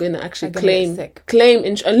people are going to actually Are gonna get sick. claim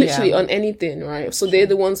literally Yeah. on anything, right? So they're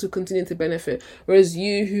the ones who continue to benefit. Whereas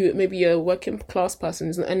you, who maybe you're a working class person,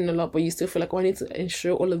 is not earning a lot, but you still feel like, oh, I need to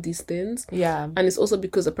insure all of these things. Yeah. And it's also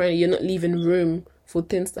because apparently you're not leaving room for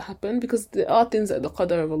things to happen, because there are things like the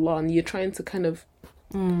qadar of Allah, and you're trying to kind of,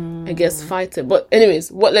 I guess, fight it. But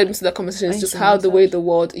anyways, what led me to that conversation is just how the way the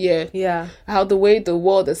world, Yeah. how the way the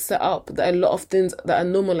world is set up, that a lot of things that are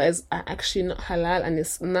normalized are actually not halal, and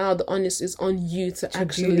it's now the onus is on you to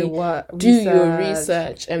actually do the work, do your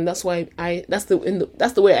research, and that's why that's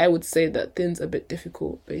the way I would say that things are a bit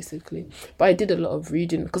difficult, basically. But I did a lot of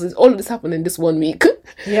reading, because all of this happened in this 1 week.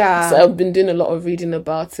 Yeah. So I've been doing a lot of reading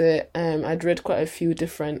about it. I'd read quite a few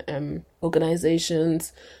different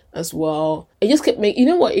organizations as well. It just kept me, you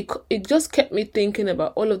know what, it just kept me thinking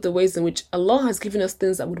about all of the ways in which Allah has given us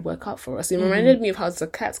things that would work out for us. It reminded me of how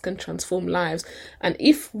zakat can transform lives, and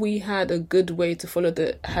if we had a good way to follow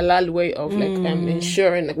the halal way of like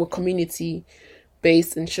ensuring, like, with community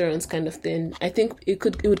based insurance kind of thing, I think it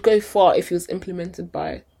would go far if it was implemented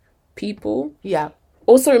by people. Yeah.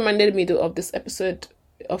 Also reminded me of this episode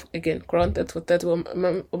of, again, Quran 30,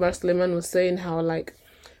 where Omar Suleiman was saying how, like,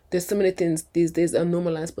 there's so many things these days that are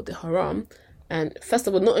normalized but they're haram. And first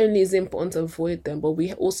of all, not only is it important to avoid them, but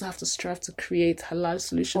we also have to strive to create halal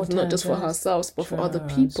solutions, not just for ourselves, but for other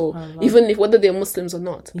people, even if whether they're Muslims or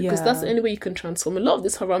not. Because that's the only way you can transform. A lot of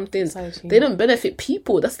these haram things, they don't benefit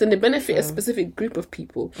people. That's the, they benefit a specific group of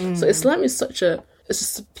people. So Islam is it's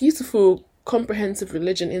just a beautiful, comprehensive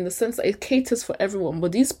religion in the sense that it caters for everyone.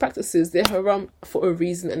 But these practices, they're haram for a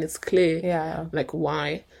reason, and it's clear, like,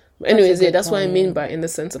 why. But anyways, that's what I mean by, in the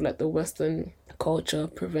sense of, like, the Western culture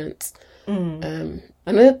prevents.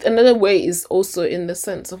 Another way is also in the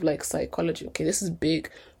sense of, like, psychology. Okay, this is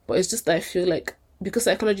big, but it's just that I feel like, because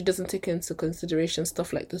psychology doesn't take into consideration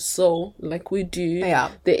stuff like the soul, like we do,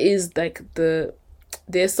 there is, like,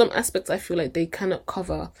 there's some aspects I feel like they cannot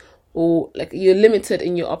cover, or, like, you're limited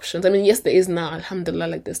in your options. I mean, yes, there is now, alhamdulillah,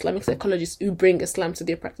 like, the Islamic psychologists who bring Islam to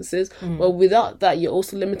their practices, but without that, you're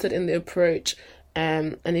also limited in the approach,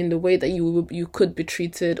 and in the way that you could be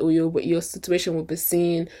treated, or your situation will be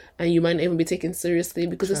seen, and you might not even be taken seriously,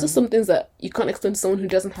 because there's just some things that you can't explain to someone who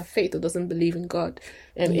doesn't have faith or doesn't believe in God,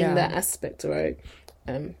 in that aspect, right?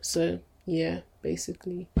 So yeah,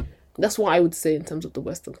 basically that's what I would say in terms of the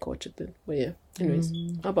Western culture thing. But yeah, anyways,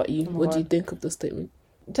 how about you? What do you think of the statement?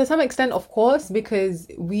 To some extent, of course, because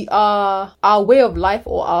our way of life,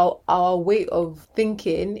 or our way of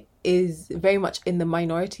thinking is very much in the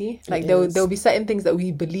minority. Like, there will be certain things that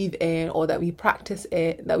we believe in, or that we practice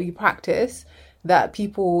that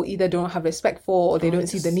people either don't have respect for, or they don't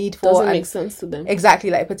see the need for. Doesn't make sense to them. Exactly,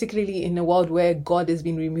 like, particularly in a world where God has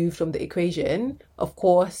been removed from the equation. Of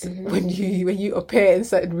course, when you appear in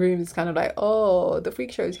certain rooms, it's kind of like, oh, the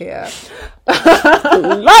freak show's here.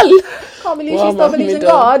 Lol. Can't believe she still believes in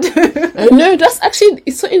God. No, that's actually,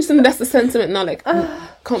 it's so interesting. That's the sentiment now. Like,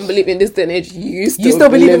 can't believe in this day and age you still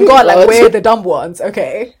believe in God. Like, we're the dumb ones.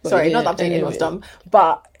 Okay, but sorry, not that I'm saying anyone's dumb,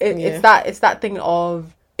 but it's that thing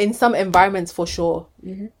of, in some environments for sure,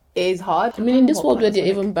 it is hard. I mean, in this world where they're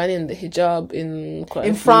even banning the hijab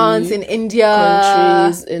in France, in India,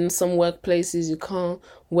 countries, in some workplaces, you can't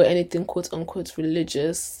wear anything quote unquote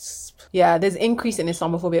religious. Yeah, there's increase in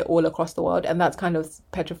Islamophobia all across the world, and that's kind of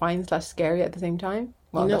petrifying / scary at the same time.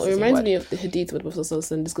 Well, it reminds me of the hadith with Prophet Sallallahu.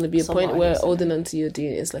 There's going to be a point where holding onto your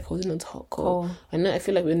deen is like holding onto hot coal. I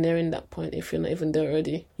feel like we're nearing that point if you're not even there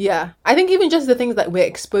already. Yeah. I think even just the things that we're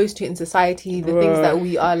exposed to in society, the things that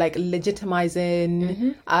we are, like,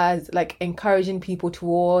 legitimizing as, like, encouraging people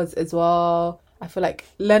towards as well. I feel like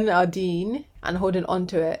learning our deen and holding on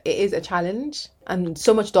to it is a challenge. And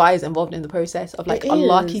so much dua is involved in the process of like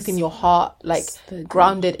Allah keeping your heart like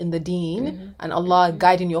grounded in the deen, and Allah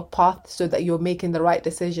guiding your path so that you're making the right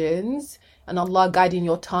decisions, and Allah guiding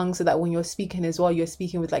your tongue so that when you're speaking as well, you're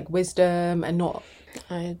speaking with like wisdom and not...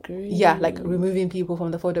 I agree. Yeah, like removing people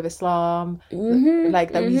from the fold of Islam,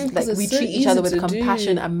 like that we treat each other with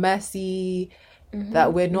compassion and mercy,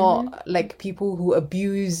 that we're not like people who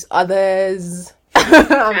abuse others.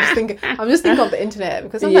 I'm just thinking of the internet,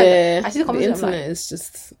 because sometimes I see the comments, the internet is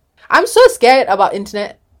just... I'm so scared about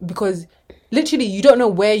internet, because literally you don't know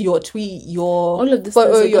where your tweet, your all of this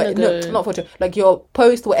photo, not photo, like your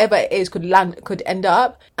post, whatever it is, could end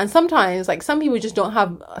up. And sometimes like some people just don't have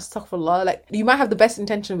astaghfirullah, like you might have the best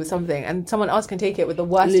intention with something and someone else can take it with the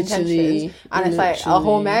worst intentions, and it's like a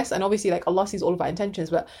whole mess. And obviously like Allah sees all of our intentions,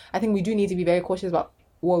 but I think we do need to be very cautious about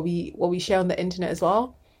what we share on the internet as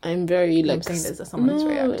well. I'm very like... I'm saying this as someone who's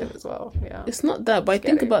very active as well. Yeah, it's not that, but I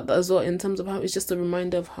think about that as well in terms of how it's just a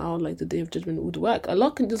reminder of how like the Day of Judgment would work. Allah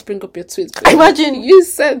can just bring up your tweets. Imagine you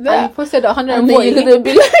said that, and you posted 140, and then you're gonna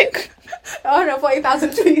be like 140,000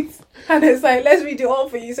 tweets, and it's like, let's read it all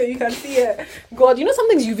for you so you can see it. God, you know some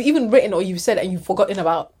things you've even written or you've said and you've forgotten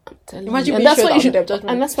about. Imagine, and that's why you should.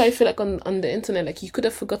 And that's why I feel like on the internet, like you could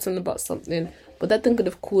have forgotten about something, but that thing could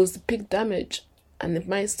have caused big damage. And it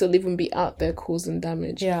might still even be out there causing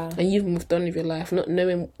damage. Yeah. And you've moved on with your life, not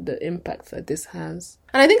knowing the impact that this has.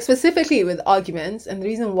 And I think specifically with arguments, and the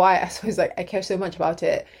reason why I suppose like I care so much about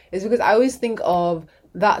it is because I always think of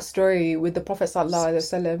that story with the Prophet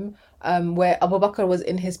ﷺ, where Abu Bakr was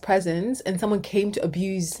in his presence and someone came to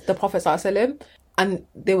abuse the Prophet ﷺ, and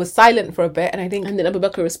they were silent for a bit, and I think... And then Abu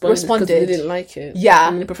Bakr responded because they didn't like it. Yeah.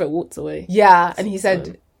 And then the Prophet walked away. Yeah, and he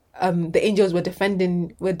said... the angels were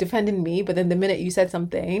defending me, but then the minute you said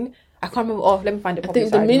something, I can't remember. Oh, let me find it. I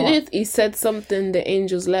think the minute he said something, the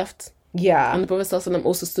angels left. Yeah, and the Prophet ﷺ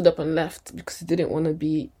also stood up and left because he didn't want to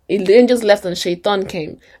be. The angels left and Shaitan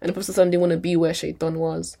came, and the Prophet ﷺ didn't want to be where Shaitan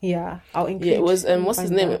was. Yeah, I'll include. Yeah, it was what's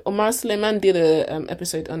his name? Omar Suleiman did a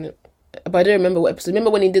episode on it. But I don't remember what episode.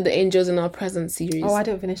 Remember when he did the Angels in Our Presence series? Oh, I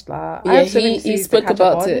didn't finish that. Yeah, he spoke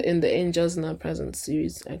about it in the Angels in Our Presence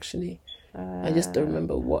series, actually. I just don't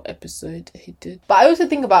remember what episode he did. But I also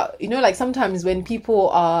think about, like sometimes when people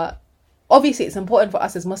are... Obviously, it's important for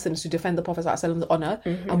us as Muslims to defend the Prophet ﷺ's honour.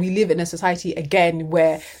 And we live in a society, again,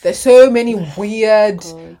 where there's so many weird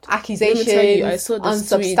accusations,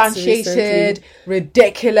 unsubstantiated,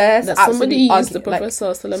 ridiculous. That somebody used the Prophet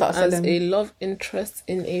ﷺ as a love interest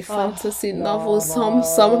in a fantasy novel. Some.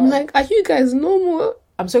 I'm like, are you guys normal?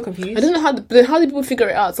 I'm so confused. I don't know how do people figure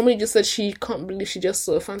it out. Somebody just said she can't believe she just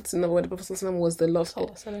saw a fantasy novel where the Prophet ﷺ was the love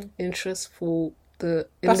interest for in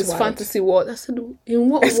this fantasy world. I said, in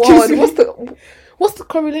what world? What's the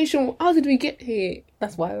correlation? How did we get here?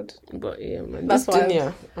 That's wild. But yeah, man, that's wild.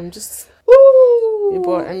 Dunya, I'm just... Yeah,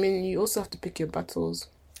 but I mean, you also have to pick your battles.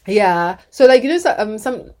 Yeah. So like, there was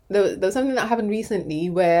something that happened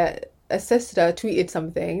recently where a sister tweeted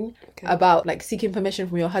something about like seeking permission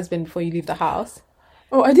from your husband before you leave the house.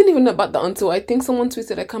 Oh, I didn't even know about that until I think someone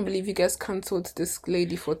tweeted, I can't believe you guys cancelled this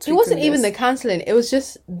lady for tweeting. It wasn't even the cancelling. It was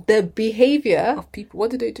just the behaviour of people.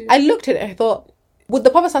 What did they do? I looked at it and I thought, would the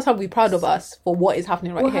Prophet ﷺ be proud of us for what is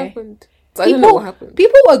happening right here? What happened? I don't know what happened.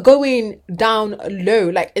 People were going down low,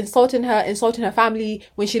 like insulting her family.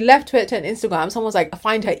 When she left Twitter and Instagram, someone was like,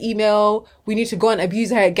 find her email. We need to go and abuse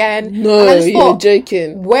her again. No, you're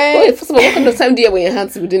joking. Wait, first of all, what kind of time do you have when your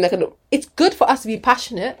hands to be doing that kind of... It's good for us to be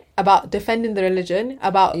passionate about defending the religion,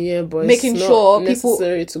 about but making sure people... it's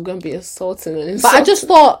necessary to go and be assaulting and insulting. But I just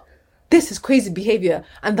thought, this is crazy behaviour.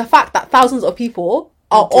 And the fact that thousands of people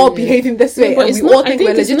are all behaving this way, and we all think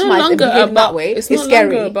we're legitimised and behaving that way, it's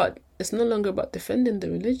scary. It's no longer about defending the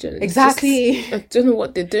religion. Exactly. I don't know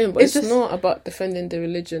what they're doing, but it's not about defending the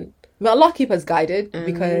religion. May Allah keep us guided,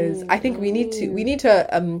 because I think we need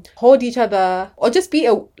to hold each other, or just be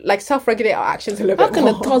self-regulate our actions a little bit more.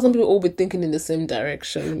 How can 1,000 people all be thinking in the same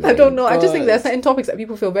direction? I don't know. I just think there are certain topics that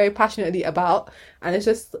people feel very passionately about, and it's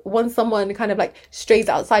just once someone kind of like strays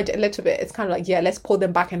outside a little bit, it's kind of like, yeah, let's pull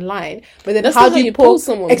them back in line. But then how do you pull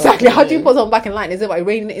someone exactly? How do you pull someone back in line? Is it by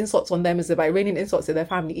raining insults on them? Is it by raining insults to their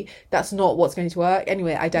family? That's not what's going to work.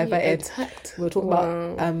 Anyway, I diverted. We were talking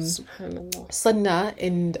about sunnah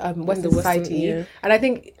in Western society, and I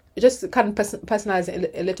think just to kind of personalize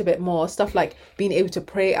it a little bit more, stuff like being able to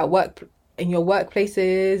pray at work, in your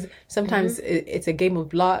workplaces. Sometimes it's a game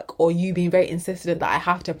of luck, or you being very insistent that I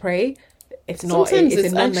have to pray. It's not.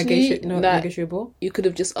 It's a non-negotiable. You could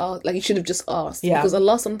have just asked. Like, you should have just asked. Yeah. Because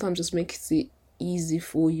Allah sometimes just makes it easy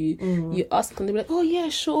for you. You ask and they'll be like, oh yeah,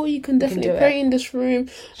 sure, you can definitely do pray in this room,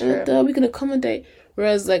 Sure. and we can accommodate.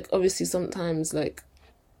 Whereas, like, obviously sometimes, like,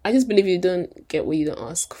 I just believe you don't get what you don't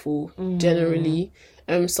ask for, generally.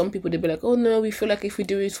 Some people, they'll be like, oh no, we feel like if we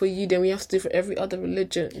do it for you, then we have to do it for every other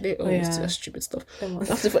religion. They always do that stupid stuff. We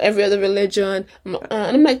have to do it for every other religion. And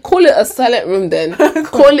I'm like, call it a silent room then.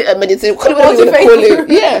 Call it a meditation. Call it whatever you want to call it.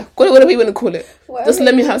 Yeah, call it whatever you want to call it. Just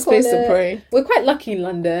let me have space to pray. We're quite lucky in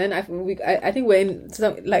London. I think we're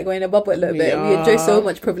in a bubble a little bit. We enjoy so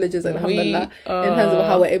much privileges, alhamdulillah, in terms of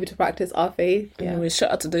how we're able to practice our faith. Yeah. Anyway,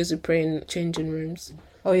 shout out to those who pray in changing rooms.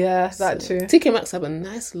 Oh yeah, that too. TK Maxx have a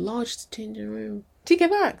nice large changing room.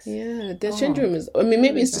 TK Maxx? Yeah, their changing room is... I mean,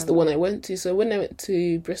 maybe it's just the one I went to. So when I went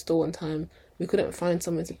to Bristol one time, we couldn't find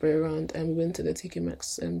somewhere to pray around, and we went to the TK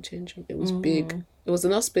Maxx change room. It was big. It was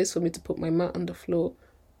enough space for me to put my mat on the floor.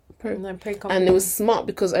 And it was smart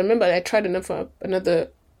because I remember I tried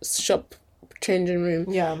another shop changing room.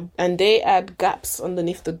 Yeah. And they had gaps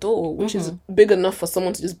underneath the door, which is big enough for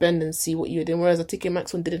someone to just bend and see what you're doing. Whereas the TK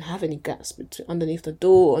Maxx one didn't have any gaps underneath the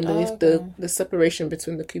door, underneath the separation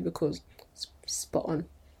between the cubicles. Spot on.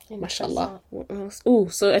 Mashallah. What else? Oh,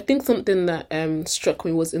 so I think something that struck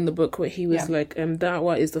me was in the book where he was like,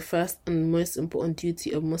 da'wah is the first and most important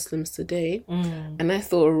duty of Muslims today. And I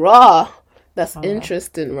thought, that's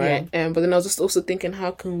interesting, right? But then I was just also thinking,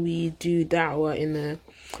 how can we do da'wah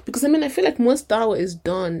because I mean, I feel like most da'wah is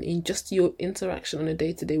done in just your interaction on a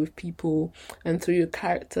day-to-day with people and through your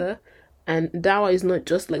character. And da'wah is not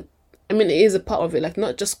just like, I mean, it is a part of it, like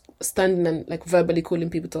not just standing and like verbally calling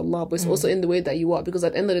people to Allah, but it's also in the way that you are, because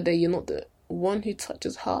at the end of the day, you're not the one who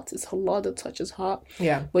touches hearts. It's Allah that touches heart.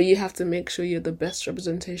 Yeah. But you have to make sure you're the best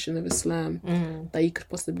representation of Islam that you could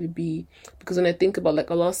possibly be. Because when I think about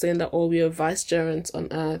like Allah saying that, we are vicegerents on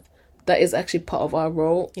earth, that is actually part of our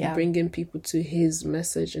role, bringing people to His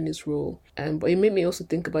message and His role. But it made me also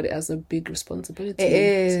think about it as a big responsibility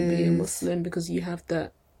to be a Muslim, because you have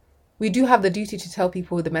that. We do have the duty to tell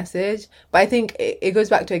people the message, but I think it goes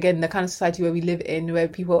back to, again, the kind of society where we live in, where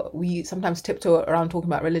we sometimes tiptoe around talking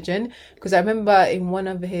about religion. Because I remember in one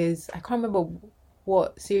of his, I can't remember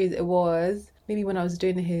what series it was, maybe when I was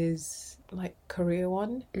doing his like career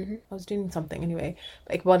one, I was doing something anyway.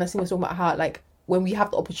 Like Iqbal Nasim was talking about how, like, when we have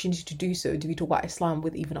the opportunity to do so, do we talk about Islam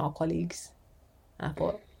with even our colleagues? And I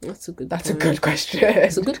thought that's a good question.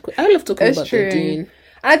 It's a good. I love talking about the deen.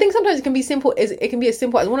 And I think sometimes it can be simple. It can be as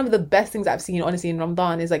simple as, one of the best things I've seen, honestly, in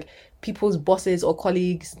Ramadan is like people's bosses or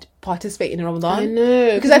colleagues participating in Ramadan. I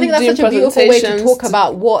know, because I think that's such a beautiful way to talk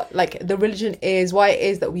about what like the religion is, why it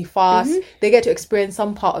is that we fast. They get to experience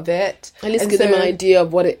some part of it, at least give them an idea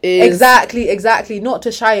of what it is. Exactly. Not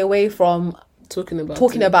to shy away from talking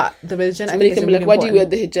about the religion. Somebody can be like, "Why do you wear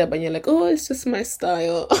the hijab?" And you're like, "Oh, it's just my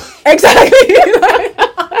style." Exactly.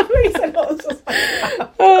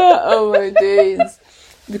 Oh my days.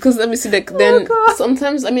 Because let me see, like, then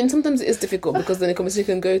sometimes it is difficult, because then the conversation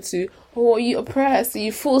can go to, are you oppressed? Are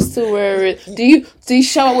you forced to wear it? Do you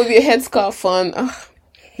shower with your headscarf on? Ugh.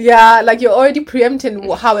 Yeah, like you're already preempting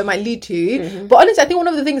how it might lead to. But honestly, I think one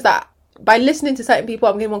of the things that by listening to certain people,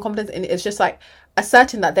 I'm getting more confidence in it, is just like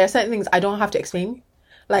asserting that there are certain things I don't have to explain.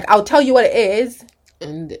 Like, I'll tell you what it is.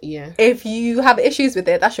 And if you have issues with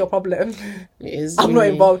it, that's your problem. It is. I'm not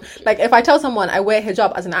involved. Like, if I tell someone I wear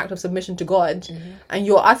hijab as an act of submission to God, and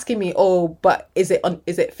you're asking me, but is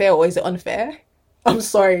it fair or is it unfair? I'm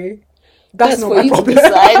sorry, that's not my problem.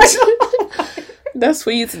 That's for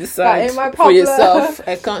you to decide for yourself.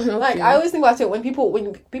 I can't help you. I always think about it when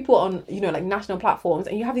people on, like, national platforms,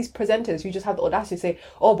 and you have these presenters who just have the audacity to say,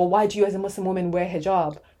 but why do you as a Muslim woman wear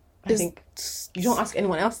hijab? I think you don't ask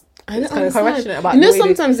anyone else. I don't understand. About,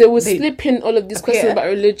 sometimes they will slip in all of these questions about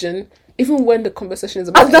religion, even when the conversation is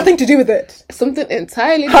about... Has nothing to do with it. Something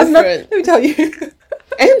entirely different. Let me tell you.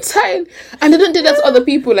 Entirely. And they don't do that to other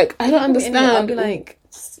people. Like, I don't understand. I'll be like...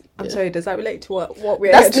 I'm sorry, does that relate to what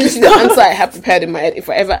we're... That's literally the answer I have prepared in my head. If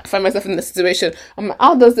I ever find myself in this situation, I'm like,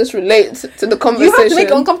 how does this relate to the conversation? You have to make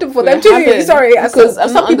it uncomfortable for them too. Sorry, because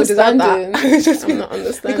I'm not understanding. I'm not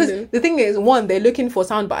understanding. Because the thing is, one, they're looking for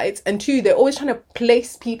sound bites, and two, they're always trying to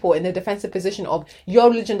place people in a defensive position of,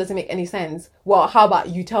 your religion doesn't make any sense. Well, how about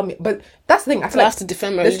you tell me? But that's the thing. I feel I have to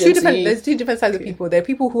defend my religion. There's two different sides of people. There are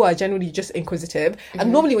people who are generally just inquisitive,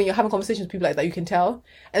 and normally when you're having conversations with people like that, you can tell.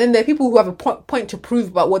 And then there are people who have a point to prove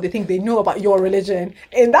about what they think they know about your religion.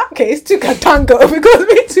 In that case, two can tango, because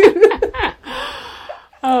me too.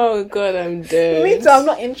 Oh god, I'm dead. Me too. I'm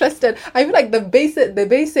not interested. I feel like the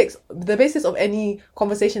basis of any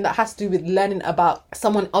conversation that has to do with learning about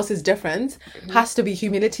someone else's difference has to be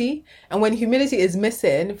humility. And when humility is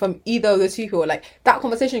missing from either of the two people, like that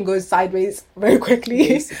conversation goes sideways very quickly.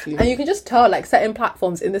 Basically. And you can just tell, like certain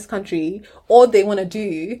platforms in this country, all they want to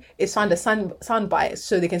do is find a sound bite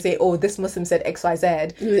so they can say, "Oh, this Muslim said X, Y, Z."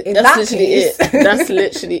 In That's that literally case, it. That's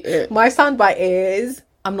literally it. my soundbite is,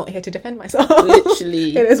 I'm not here to defend myself.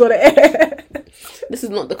 Literally. It is what it is. This is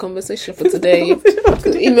not the conversation for today. You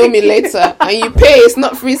can email me later and you pay. It's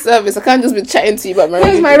not free service. I can't just be chatting to you about my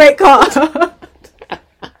Here's my rate card.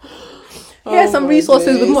 Here's Oh some my resources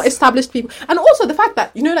with days. more established people. And also the fact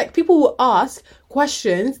that, like people will ask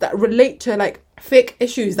questions that relate to like fake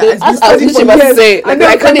issues that has been I was studied for literally about to years. say, And like,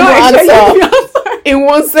 I can't they're even not answer. expecting the answer. In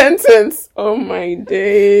one sentence. Oh my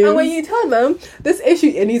days. And when you tell them this issue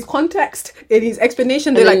in his context, in his explanation,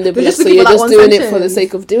 And they're then like, they'll be they're like, just so looking you're for that just one doing sentence. it for the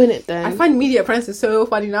sake of doing it then. I find media apprentices so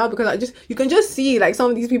funny now because you can just see like some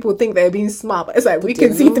of these people think they're being smart, but it's like we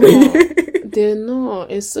can see through you. They're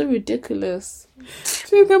not. It's so ridiculous.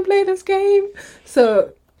 You can play this game.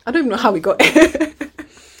 So I don't even know how we got here.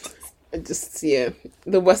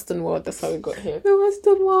 The Western world, that's how we got here. The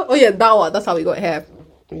Western world. Oh yeah, that's how we got here.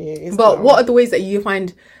 Yeah, it's But dumb. what are the ways that you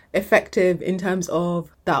find effective in terms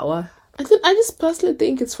of da'wah? I just personally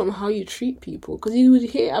think it's from how you treat people. Because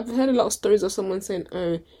I've heard a lot of stories of someone saying,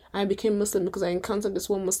 "Oh, I became Muslim because I encountered this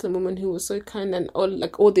one Muslim woman who was so kind, and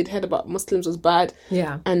all they'd heard about Muslims was bad."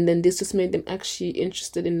 Yeah. And then this just made them actually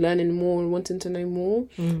interested in learning more and wanting to know more.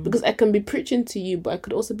 Because I can be preaching to you, but I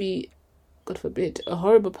could also be, God forbid, a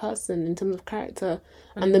horrible person in terms of character,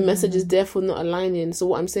 and the message is therefore not aligning. So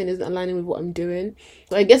what I'm saying isn't aligning with what I'm doing.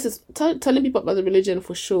 So I guess it's telling people about the religion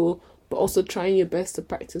for sure, but also trying your best to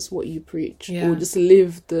practice what you preach, or just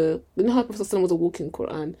live how Prophet ﷺ was a walking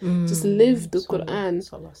Quran. Just live the Quran.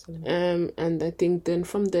 And I think then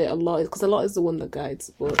from there, because Allah is the one that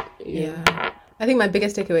guides. But Yeah. I think my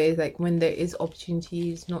biggest takeaway is like when there is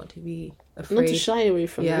opportunities, not to be afraid. not to shy away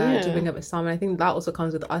from it. To bring up Islam. And I think that also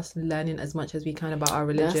comes with us learning as much as we can about our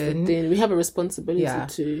religion. That's the thing. We have a responsibility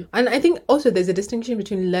to. And I think also there's a distinction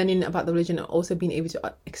between learning about the religion and also being able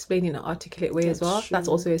to explain in an articulate way as well. True. That's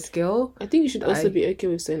also a skill. I think you should also be okay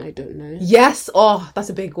with saying I don't know. Yes. Oh, that's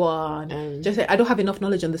a big one. Just say, I don't have enough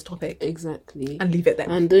knowledge on this topic. Exactly. And leave it there.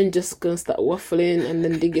 And don't just go and start waffling and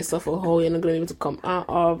then dig yourself a hole you're not going to be able to come out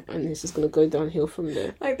of, and it's just going to go downhill from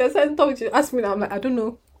there. Like there's certain topics you ask me now, I'm like, I don't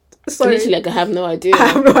know. Sorry. Literally, like, I have no idea. I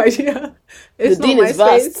have no idea. It's The deen not my is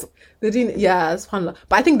vast. space. The deen, yeah, it's fun.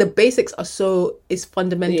 But I think the basics is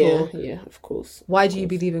fundamental. Yeah, of course. Why do you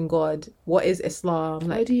believe in God? What is Islam?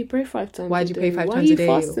 Why Like, do you pray 5 times why a do you day? pray 5 Why times are a day? you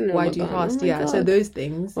fasting in Why do you Ramadan? fast? Oh my Yeah, so God. those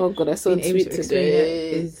things. Oh God, I saw a Being able tweet to explain it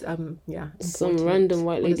today. is Some important. random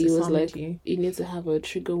white What does lady was Islam like, do? you need to have a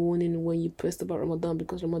trigger warning when you post about Ramadan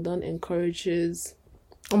because Ramadan encourages.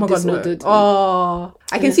 Oh my God, no. disordered- Oh,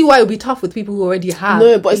 I can see why it would be tough with people who already have.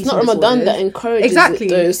 No, but it's not eating Ramadan disorders. that encourages Exactly. it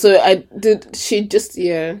though. So she just,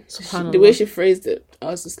 Subhanallah. the way she phrased it, I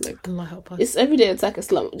was just like, Allah help us. it's everyday attack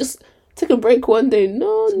Islam. Just take a break one day.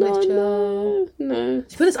 No. To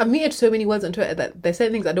be honest, I've muted so many words on Twitter that there's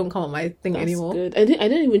certain things that don't come on my thing That's anymore. good. I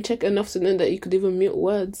didn't even check enough to know that you could even mute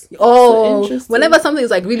words. So Oh, interesting. whenever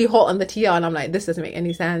something's like really hot on the TR and I'm like, this doesn't make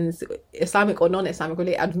any sense, Islamic or non-Islamic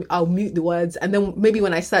related, I'll mute the words. And then maybe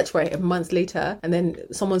when I search for it months later and then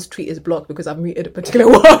someone's tweet is blocked because I've muted a particular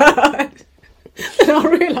word, then I'll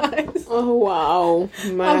realise Oh wow,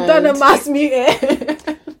 I've done a mass muting.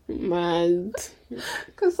 mad.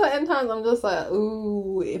 Because certain times I'm just like,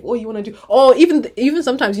 ooh, if all you want to do, or even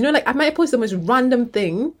sometimes, like I might post the most random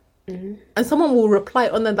thing, and someone will reply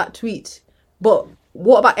under that tweet. But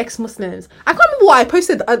what about ex-Muslims? I can't remember what I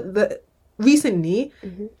posted recently.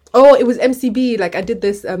 Oh, it was MCB. Like I did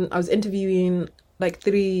this. I was interviewing like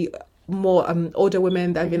 3 more older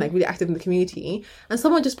women that have been like really active in the community, and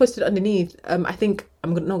someone just posted underneath. I think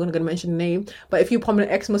I'm not going to mention the name, but a few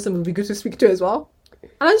prominent ex-Muslims would be good to speak to as well.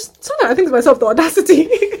 And sometimes I think to myself, the audacity.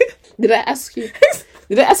 Did I ask you?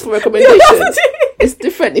 Did I ask for recommendation? It's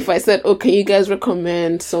different if I said, "Oh, can you guys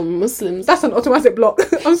recommend some Muslims?" That's an automatic block.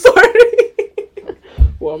 I'm sorry.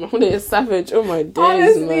 Well, my friend is savage. Oh my days,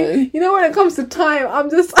 Honestly, man. when it comes to time, I'm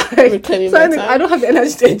just like, Reclaiming my certain things time. I don't have the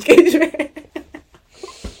energy to engage with.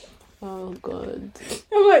 Oh God.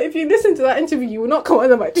 I'm like, if you listen to that interview, you will not come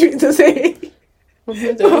under my tweet to say,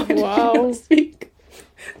 Wow. speak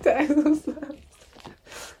to ex-Muslims.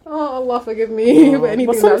 Oh, Allah forgive me.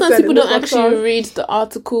 But sometimes people don't actually read the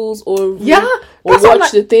articles or read or That's what I'm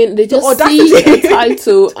watch like, the thing. They just see audacity. the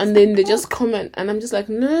title and then they just comment, and I'm just like,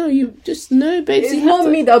 no, you just know, babes. It's You have not to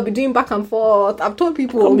me that'll be doing back and forth. I've told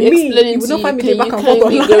people, I'll be me, explaining you will to not find me you. doing Can back you and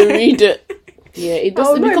forth kindly go online. read it? Yeah, it does.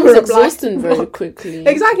 I'll It not becomes even reply. exhausting very quickly.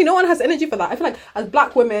 Exactly, no one has energy for that. I feel like as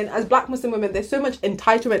black women, as black Muslim women, there's so much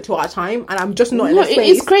entitlement to our time, and I'm just not in a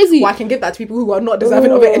space it's crazy. where I can give that to people who are not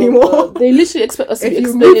deserving of it anymore. God. They literally expect us to If be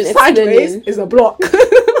you move explaining. sideways, is a block.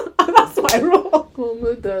 That's my rule. Oh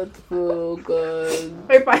my God, oh God.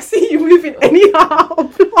 If I see you moving anyhow,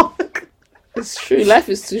 block. It's true. Life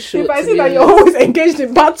is too short. If I to see be that you're honest. always engaged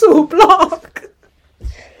in battle, block.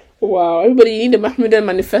 Wow, everybody, you need a Mahmuda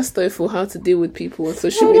manifesto for how to deal with people on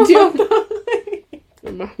social media.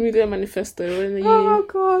 A Mahmuda manifesto. When you... Oh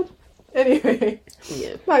god. Anyway,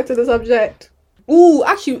 Yeah. back to the subject. Ooh,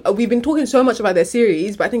 actually, we've been talking so much about their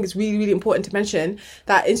series, but I think it's really, really important to mention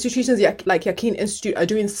that institutions like Yaqeen Institute are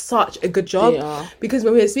doing such a good job. They are. Because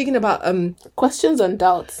when we were speaking about Questions and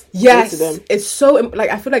doubts. yes, To them. it's so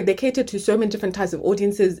like I feel like they cater to so many different types of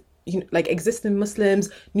audiences. You know, like existing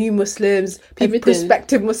Muslims, new Muslims, Everything.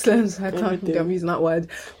 prospective Muslims. I can't think Everything. I'm using that word,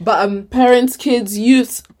 but Parents, kids,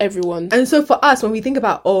 youth, everyone. and so for us, when we think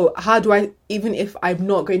about, oh, how do I, even if I'm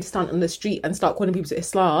not going to stand on the street and start calling people to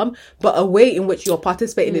Islam, but a way in which you're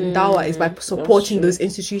participating in dawah is by supporting true. those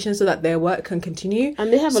institutions so that their work can continue.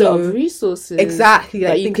 And they have So, a lot of resources. exactly, like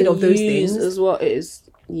that you thinking can of those use things. as well. It is,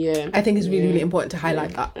 yeah. I think it's really, really important to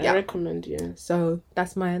highlight that. I Yeah. recommend, yeah. So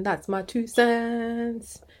that's my 2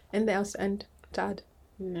 cents. Anything else to end, Dad?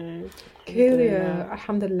 No. Clear.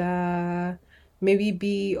 Alhamdulillah. May we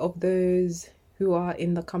be of those who are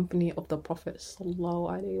in the company of the Prophet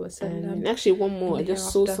Sallallahu Alaihi Wasallam. And actually, one more. I And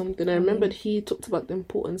just saw thereafter. something. I remembered he talked about the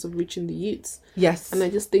importance of reaching the youths. Yes. And I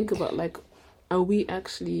just think about, like, are we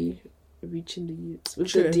actually reaching the youths with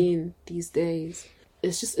True. the deen these days?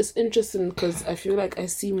 It's interesting because I feel like I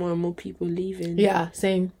see more and more people leaving. Yeah,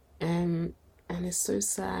 same. And it's so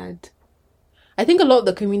sad. I think a lot of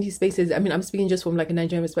the community spaces, I mean, I'm speaking just from like a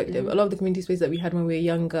Nigerian perspective, a lot of the community spaces that we had when we were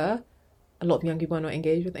younger, a lot of young people are not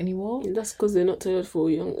engaged with anymore. And that's because they're not tailored for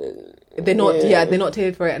young. They're not, they're not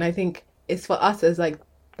tailored for it. And I think it's for us as like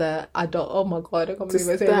the adult, oh my God, I can't believe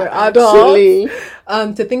I say the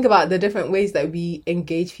adult, to think about the different ways that we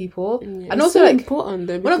engage people. Yeah, And also so like, important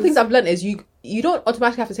though, one of the things I've learned is you don't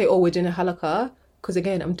automatically have to say, oh, we're doing a halakha. Because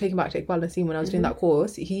again, I'm taking back to Iqbal Naseem when I was doing that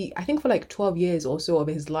course. I think for like 12 years or so of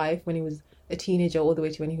his life, when he was a teenager all the way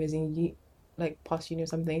to when he was in like past uni or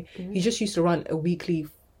something, he just used to run a weekly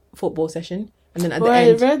football session, and then at the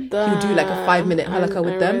end he would do like a 5-minute halakha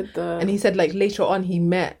with them. And he said like later on he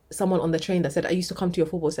met someone on the train that said, I used to come to your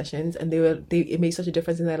football sessions, and it made such a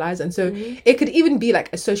difference in their lives. And so it could even be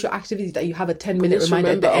like a social activity that you have a 10-minute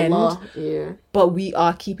reminder at the end. Yeah. But we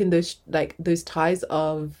are keeping those ties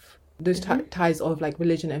of ties of like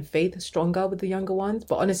religion and faith stronger with the younger ones.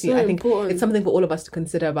 But honestly, So I think important. it's something for all of us to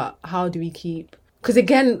consider about how do we keep, because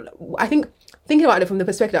again, I think thinking about it from the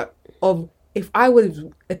perspective of if I was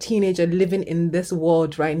a teenager living in this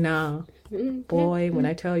world right now, boy, when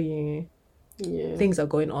I tell you things are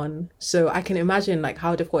going on, so I can imagine like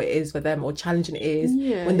how difficult it is for them or challenging it is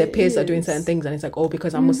when their peers are doing certain things, and it's like, oh,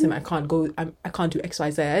 because I'm Muslim I can't go, I can't do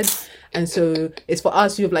XYZ. And so it's for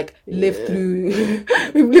us who've like lived through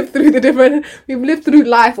we've lived through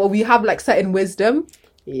life, or we have like certain wisdom,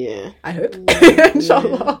 I hope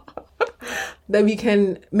inshallah, that we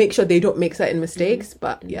can make sure they don't make certain mistakes.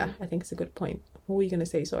 But yeah, I think it's a good point. What were you gonna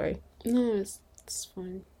say? Sorry. No, it's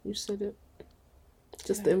fine. You said it.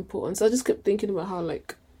 Just the importance. I just kept thinking about how,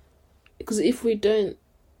 like, because if we don't,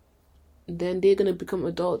 then they're gonna become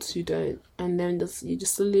adults who don't, and then you're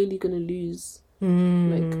just slowly gonna lose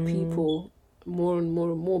like people more and more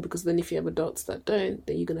and more. Because then if you have adults that don't,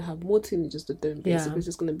 then you're gonna have more teenagers that don't. Basically, it's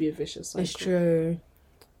just gonna be a vicious cycle. It's true.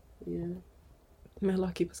 Yeah. May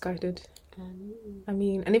Allah keep us guided. I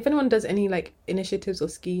mean, and if anyone does any like initiatives or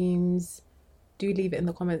schemes, do leave it in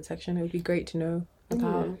the comment section. It would be great to know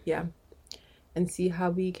about. Yeah. And see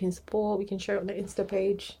how we can support. We can share it on the Insta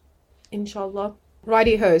page, inshallah.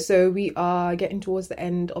 Righty ho, so we are getting towards the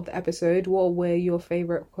end of the episode. What were your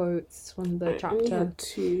favourite quotes from the chapter? I only had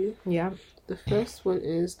 2. Yeah. The first one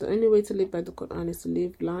is, the only way to live by the Quran is to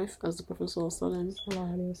live life as the Prophet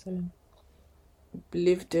ﷺ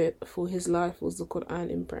lived it, for his life was the Quran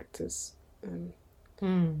in practice.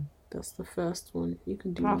 That's the first one. You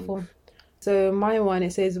can do Powerful. So my one,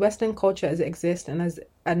 it says, Western culture as it exists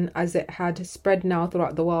and as it had spread now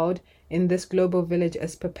throughout the world in this global village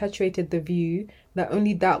has perpetuated the view that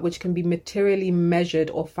only that which can be materially measured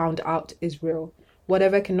or found out is real.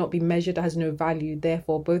 Whatever cannot be measured has no value.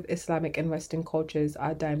 Therefore, both Islamic and Western cultures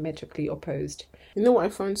are diametrically opposed. You know what I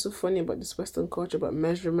find so funny about this Western culture about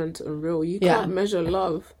measurement and real? You Yeah. can't measure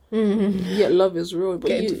love. Yet love is real. But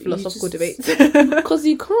Get into philosophical debates. Because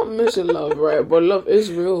you can't measure love, right? But love is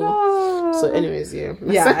real. So anyways, yeah.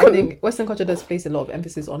 I think Western culture does place a lot of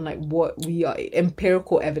emphasis on like what we are,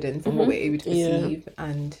 empirical evidence and what we're able to perceive,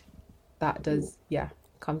 and that does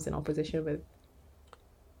comes in opposition with.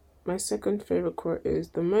 My second favourite quote is,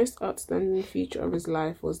 the most outstanding feature of his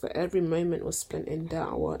life was that every moment was spent in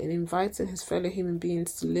da'wah, in inviting his fellow human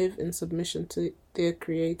beings to live in submission to their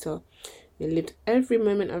creator. He lived every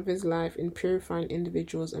moment of his life in purifying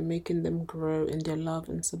individuals and making them grow in their love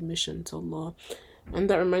and submission to Allah. And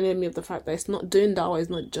that reminded me of the fact that it's not doing da'wah,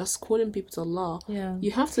 it's not just calling people to Allah. Yeah.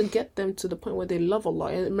 You have to get them to the point where they love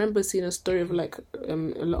Allah. I remember seeing a story of like a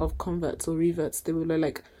lot of converts or reverts. They were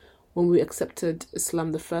like, when we accepted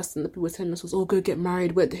Islam, the first thing that people were telling us was, oh, go get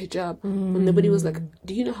married, wear the hijab. And nobody was like,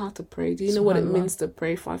 do you know how to pray? Do you know what it means to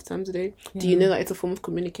pray 5 times a day? Do you know that it's a form of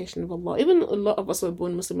communication with Allah? Even a lot of us who are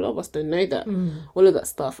born Muslim, a lot of us don't know that. All of that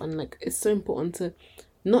stuff. And like, it's so important to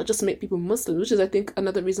not just make people Muslim, which is, I think,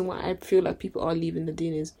 another reason why I feel like people are leaving the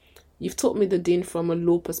deen is, you've taught me the deen from a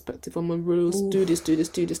law perspective, from a rules, do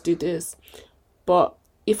this. But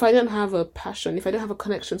if I don't have a passion, if I don't have a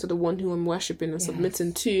connection to the one who I'm worshipping and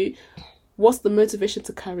submitting to, what's the motivation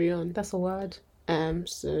to carry on? That's a word.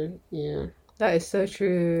 So yeah, that is so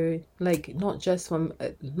true. Like not just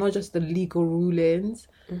the legal rulings,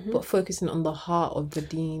 but focusing on the heart of the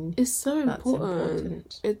deen. It's so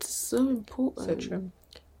important. It's so important. So true.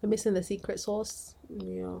 We're missing the secret sauce.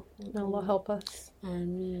 Yeah. May Allah help us. I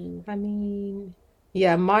mean.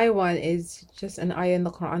 Yeah, my one is just an ayah in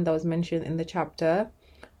the Quran that was mentioned in the chapter.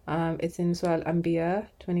 It's in Surah Al-Anbiya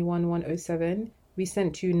 21:107. We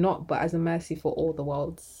sent you not but as a mercy for all the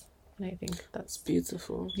worlds. And I think that's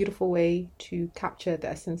beautiful. Beautiful way to capture the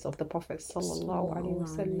essence of the Prophet sallallahu alaihi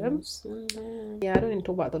wasallam. Yeah, I don't need to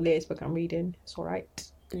talk about the latest book I'm reading. It's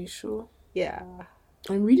alright. Are you sure? Yeah.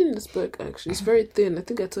 I'm reading this book actually. It's very thin. I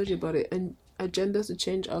think I told you about it. And Agendas to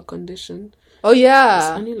Change Our Condition. Oh yeah.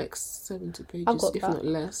 It's only like 70 pages, if not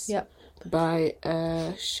less. Yeah. By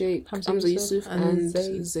Sheikh Hamza Yusuf and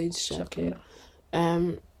Zaid Shakir.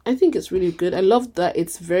 I think it's really good. I love that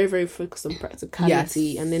it's very, very focused on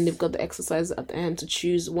practicality, and then they've got the exercise at the end to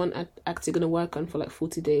choose one act you're going to work on for like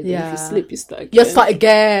 40 days. Yeah. And if you slip, you start again. You start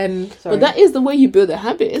again. Sorry. But that is the way you build a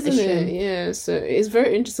habit, isn't it? Yeah, so it's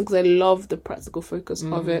very interesting because I love the practical focus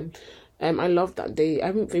of it. I love that I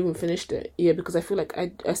haven't even finished it. Yeah, because I feel like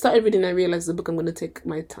I started reading and I realised the book I'm going to take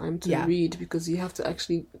my time to read, because you have to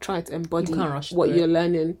actually try to embody what you're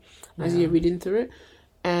learning as you're reading through it.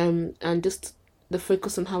 And just the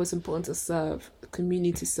focus on how it's important to serve.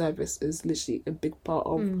 Community service is literally a big part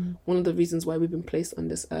of one of the reasons why we've been placed on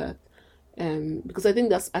this earth. Because I think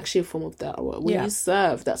that's actually a form of da'wah. When you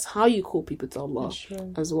serve, that's how you call people to Allah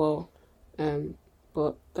as well.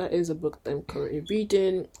 But that is a book that I'm currently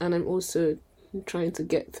reading, and I'm also trying to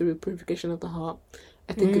get through Purification of the Heart.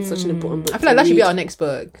 I think it's such an important book. I feel like that should be our next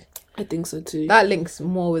book. I think so too. That links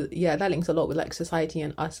more with that links a lot with like society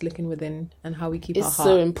and us looking within and how we keep our heart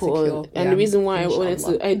so important. secure. And the reason why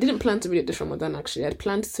I didn't plan to read it this Ramadan actually. I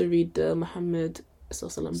planned to read Muhammad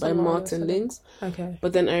by Martin Lings. Okay.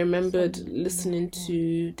 But then I remembered listening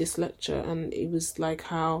to this lecture, and it was like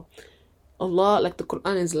how Allah, like the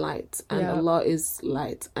Quran is light, and Allah is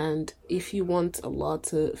light, and if you want Allah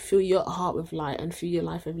to fill your heart with light and fill your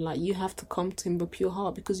life with light, you have to come to Him with a pure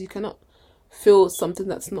heart, because you cannot fill something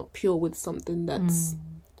that's not pure with something that's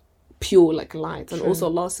pure, like light. And also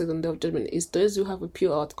Allah said on the Day of Judgment, is those who have a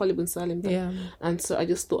pure heart, Qalbun Salim. And so I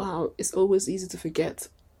just thought how it's always easy to forget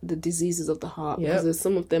the diseases of the heart, because there's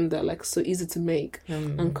some of them that are like so easy to make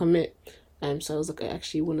and commit. So I was like, I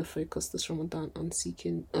actually want to focus this Ramadan on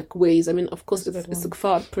seeking like ways. I mean, of course,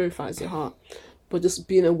 istighfar purifies your heart, but just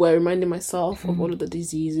being aware, reminding myself of all of the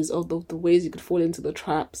diseases, of the ways you could fall into the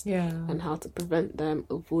traps, and how to prevent them,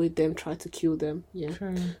 avoid them, try to cure them.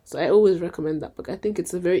 So I always recommend that book. I think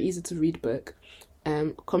it's a very easy to read book,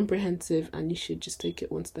 comprehensive, and you should just take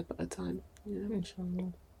it one step at a time.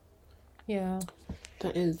 Inshallah.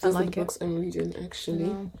 Those are the books I'm reading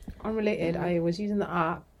actually. Unrelated, I was using the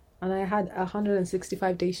app, and I had a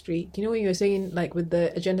 165-day streak. You know when you were saying, like, with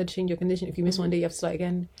the agenda to change your condition, if you miss one day, you have to start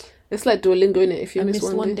again? It's like Duolingo, innit? If you miss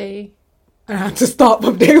one day, I had to start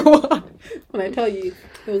from day one. When I tell you,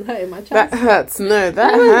 it was hurting my chest. That hurts. No,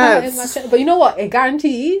 that hurts. My chest. But you know what? It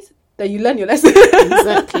guarantees that you learn your lesson.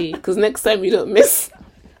 Exactly. Because next time you don't miss.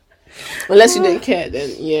 Unless you don't care,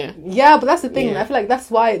 then, Yeah, but that's the thing. I feel like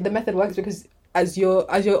that's why the method works, because as you're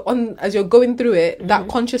going through it, that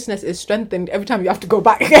consciousness is strengthened every time you have to go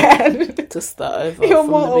back again to start over. You're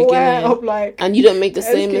from more the aware beginning. of like, and you don't make the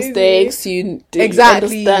same excuse mistakes. You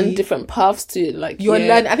Exactly. understand different paths to it. Like you're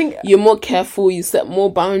learning. I think you're more careful. You set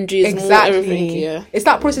more boundaries. exactly. More everything. Yeah, it's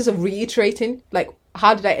that process of reiterating. Like,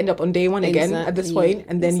 how did I end up on day one again at this point?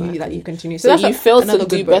 And then you continue. So you fail to another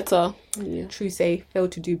do good book. better. Yeah. True say, fail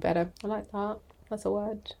to do better. I like that. That's a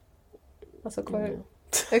word. That's a quote.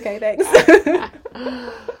 Okay, thanks.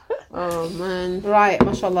 Oh man. Right,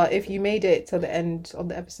 mashallah. If you made it till the end of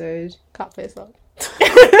the episode, clap for yourself.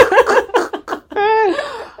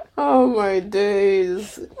 Oh my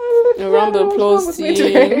days. A round of applause to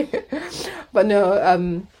you. But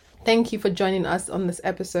no, thank you for joining us on this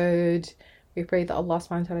episode. We pray that Allah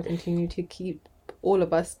subhanahu wa ta'ala continue to keep all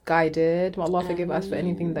of us guided. May Allah forgive us for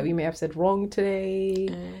anything that we may have said wrong today.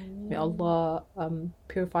 May Allah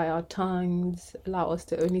purify our tongues, allow us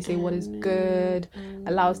to only say what is good,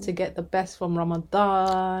 allow us to get the best from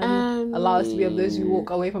Ramadan, allow us to be of those who walk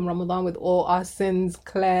away from Ramadan with all our sins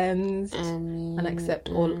cleansed and accept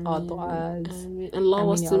all our du'as.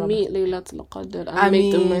 Allow us to meet Laylatul Qadr and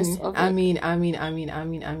make the most of it. Ameen.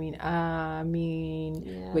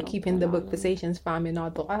 Yeah, we're keeping the book Conversations fam in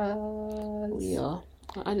our du'as. We are.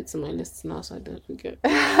 I'll add it to my list now so I don't forget.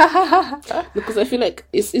 Because I feel like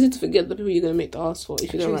it's easy to forget the people you're going to make the ask for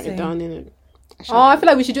if you don't write it down in it. I feel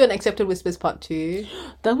like we should do an Accepted Whispers part 2.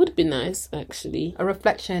 That would be nice, actually. A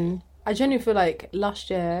reflection. I genuinely feel like last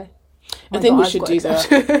year... I think we should do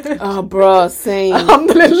that. Oh, bro, same.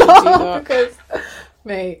 Alhamdulillah. Because,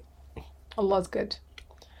 mate, Allah's good.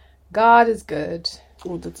 God is good.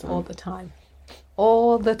 All the time. All the time.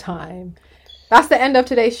 All the time. That's the end of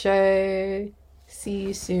today's show. See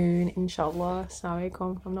you soon, inshallah. Assalamu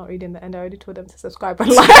alaikum. I'm not reading the end. I already told them to subscribe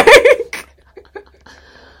and like.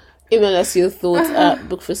 Email us your thoughts at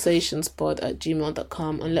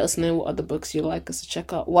bookconversationspod@gmail.com and let us know what other books you'd like us to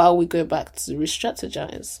check out while we go back to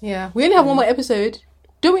re-strategize. Yeah, we only have one more episode.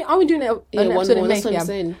 Are we doing an episode in May? That's what I'm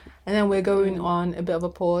saying. And then we're going on a bit of a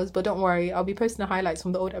pause. But don't worry, I'll be posting the highlights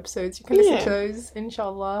from the old episodes. You can listen to those,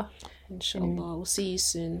 inshallah. Inshallah. We'll see you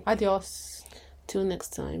soon. Adios. Till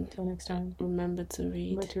next time. Till next time. Remember to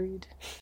read.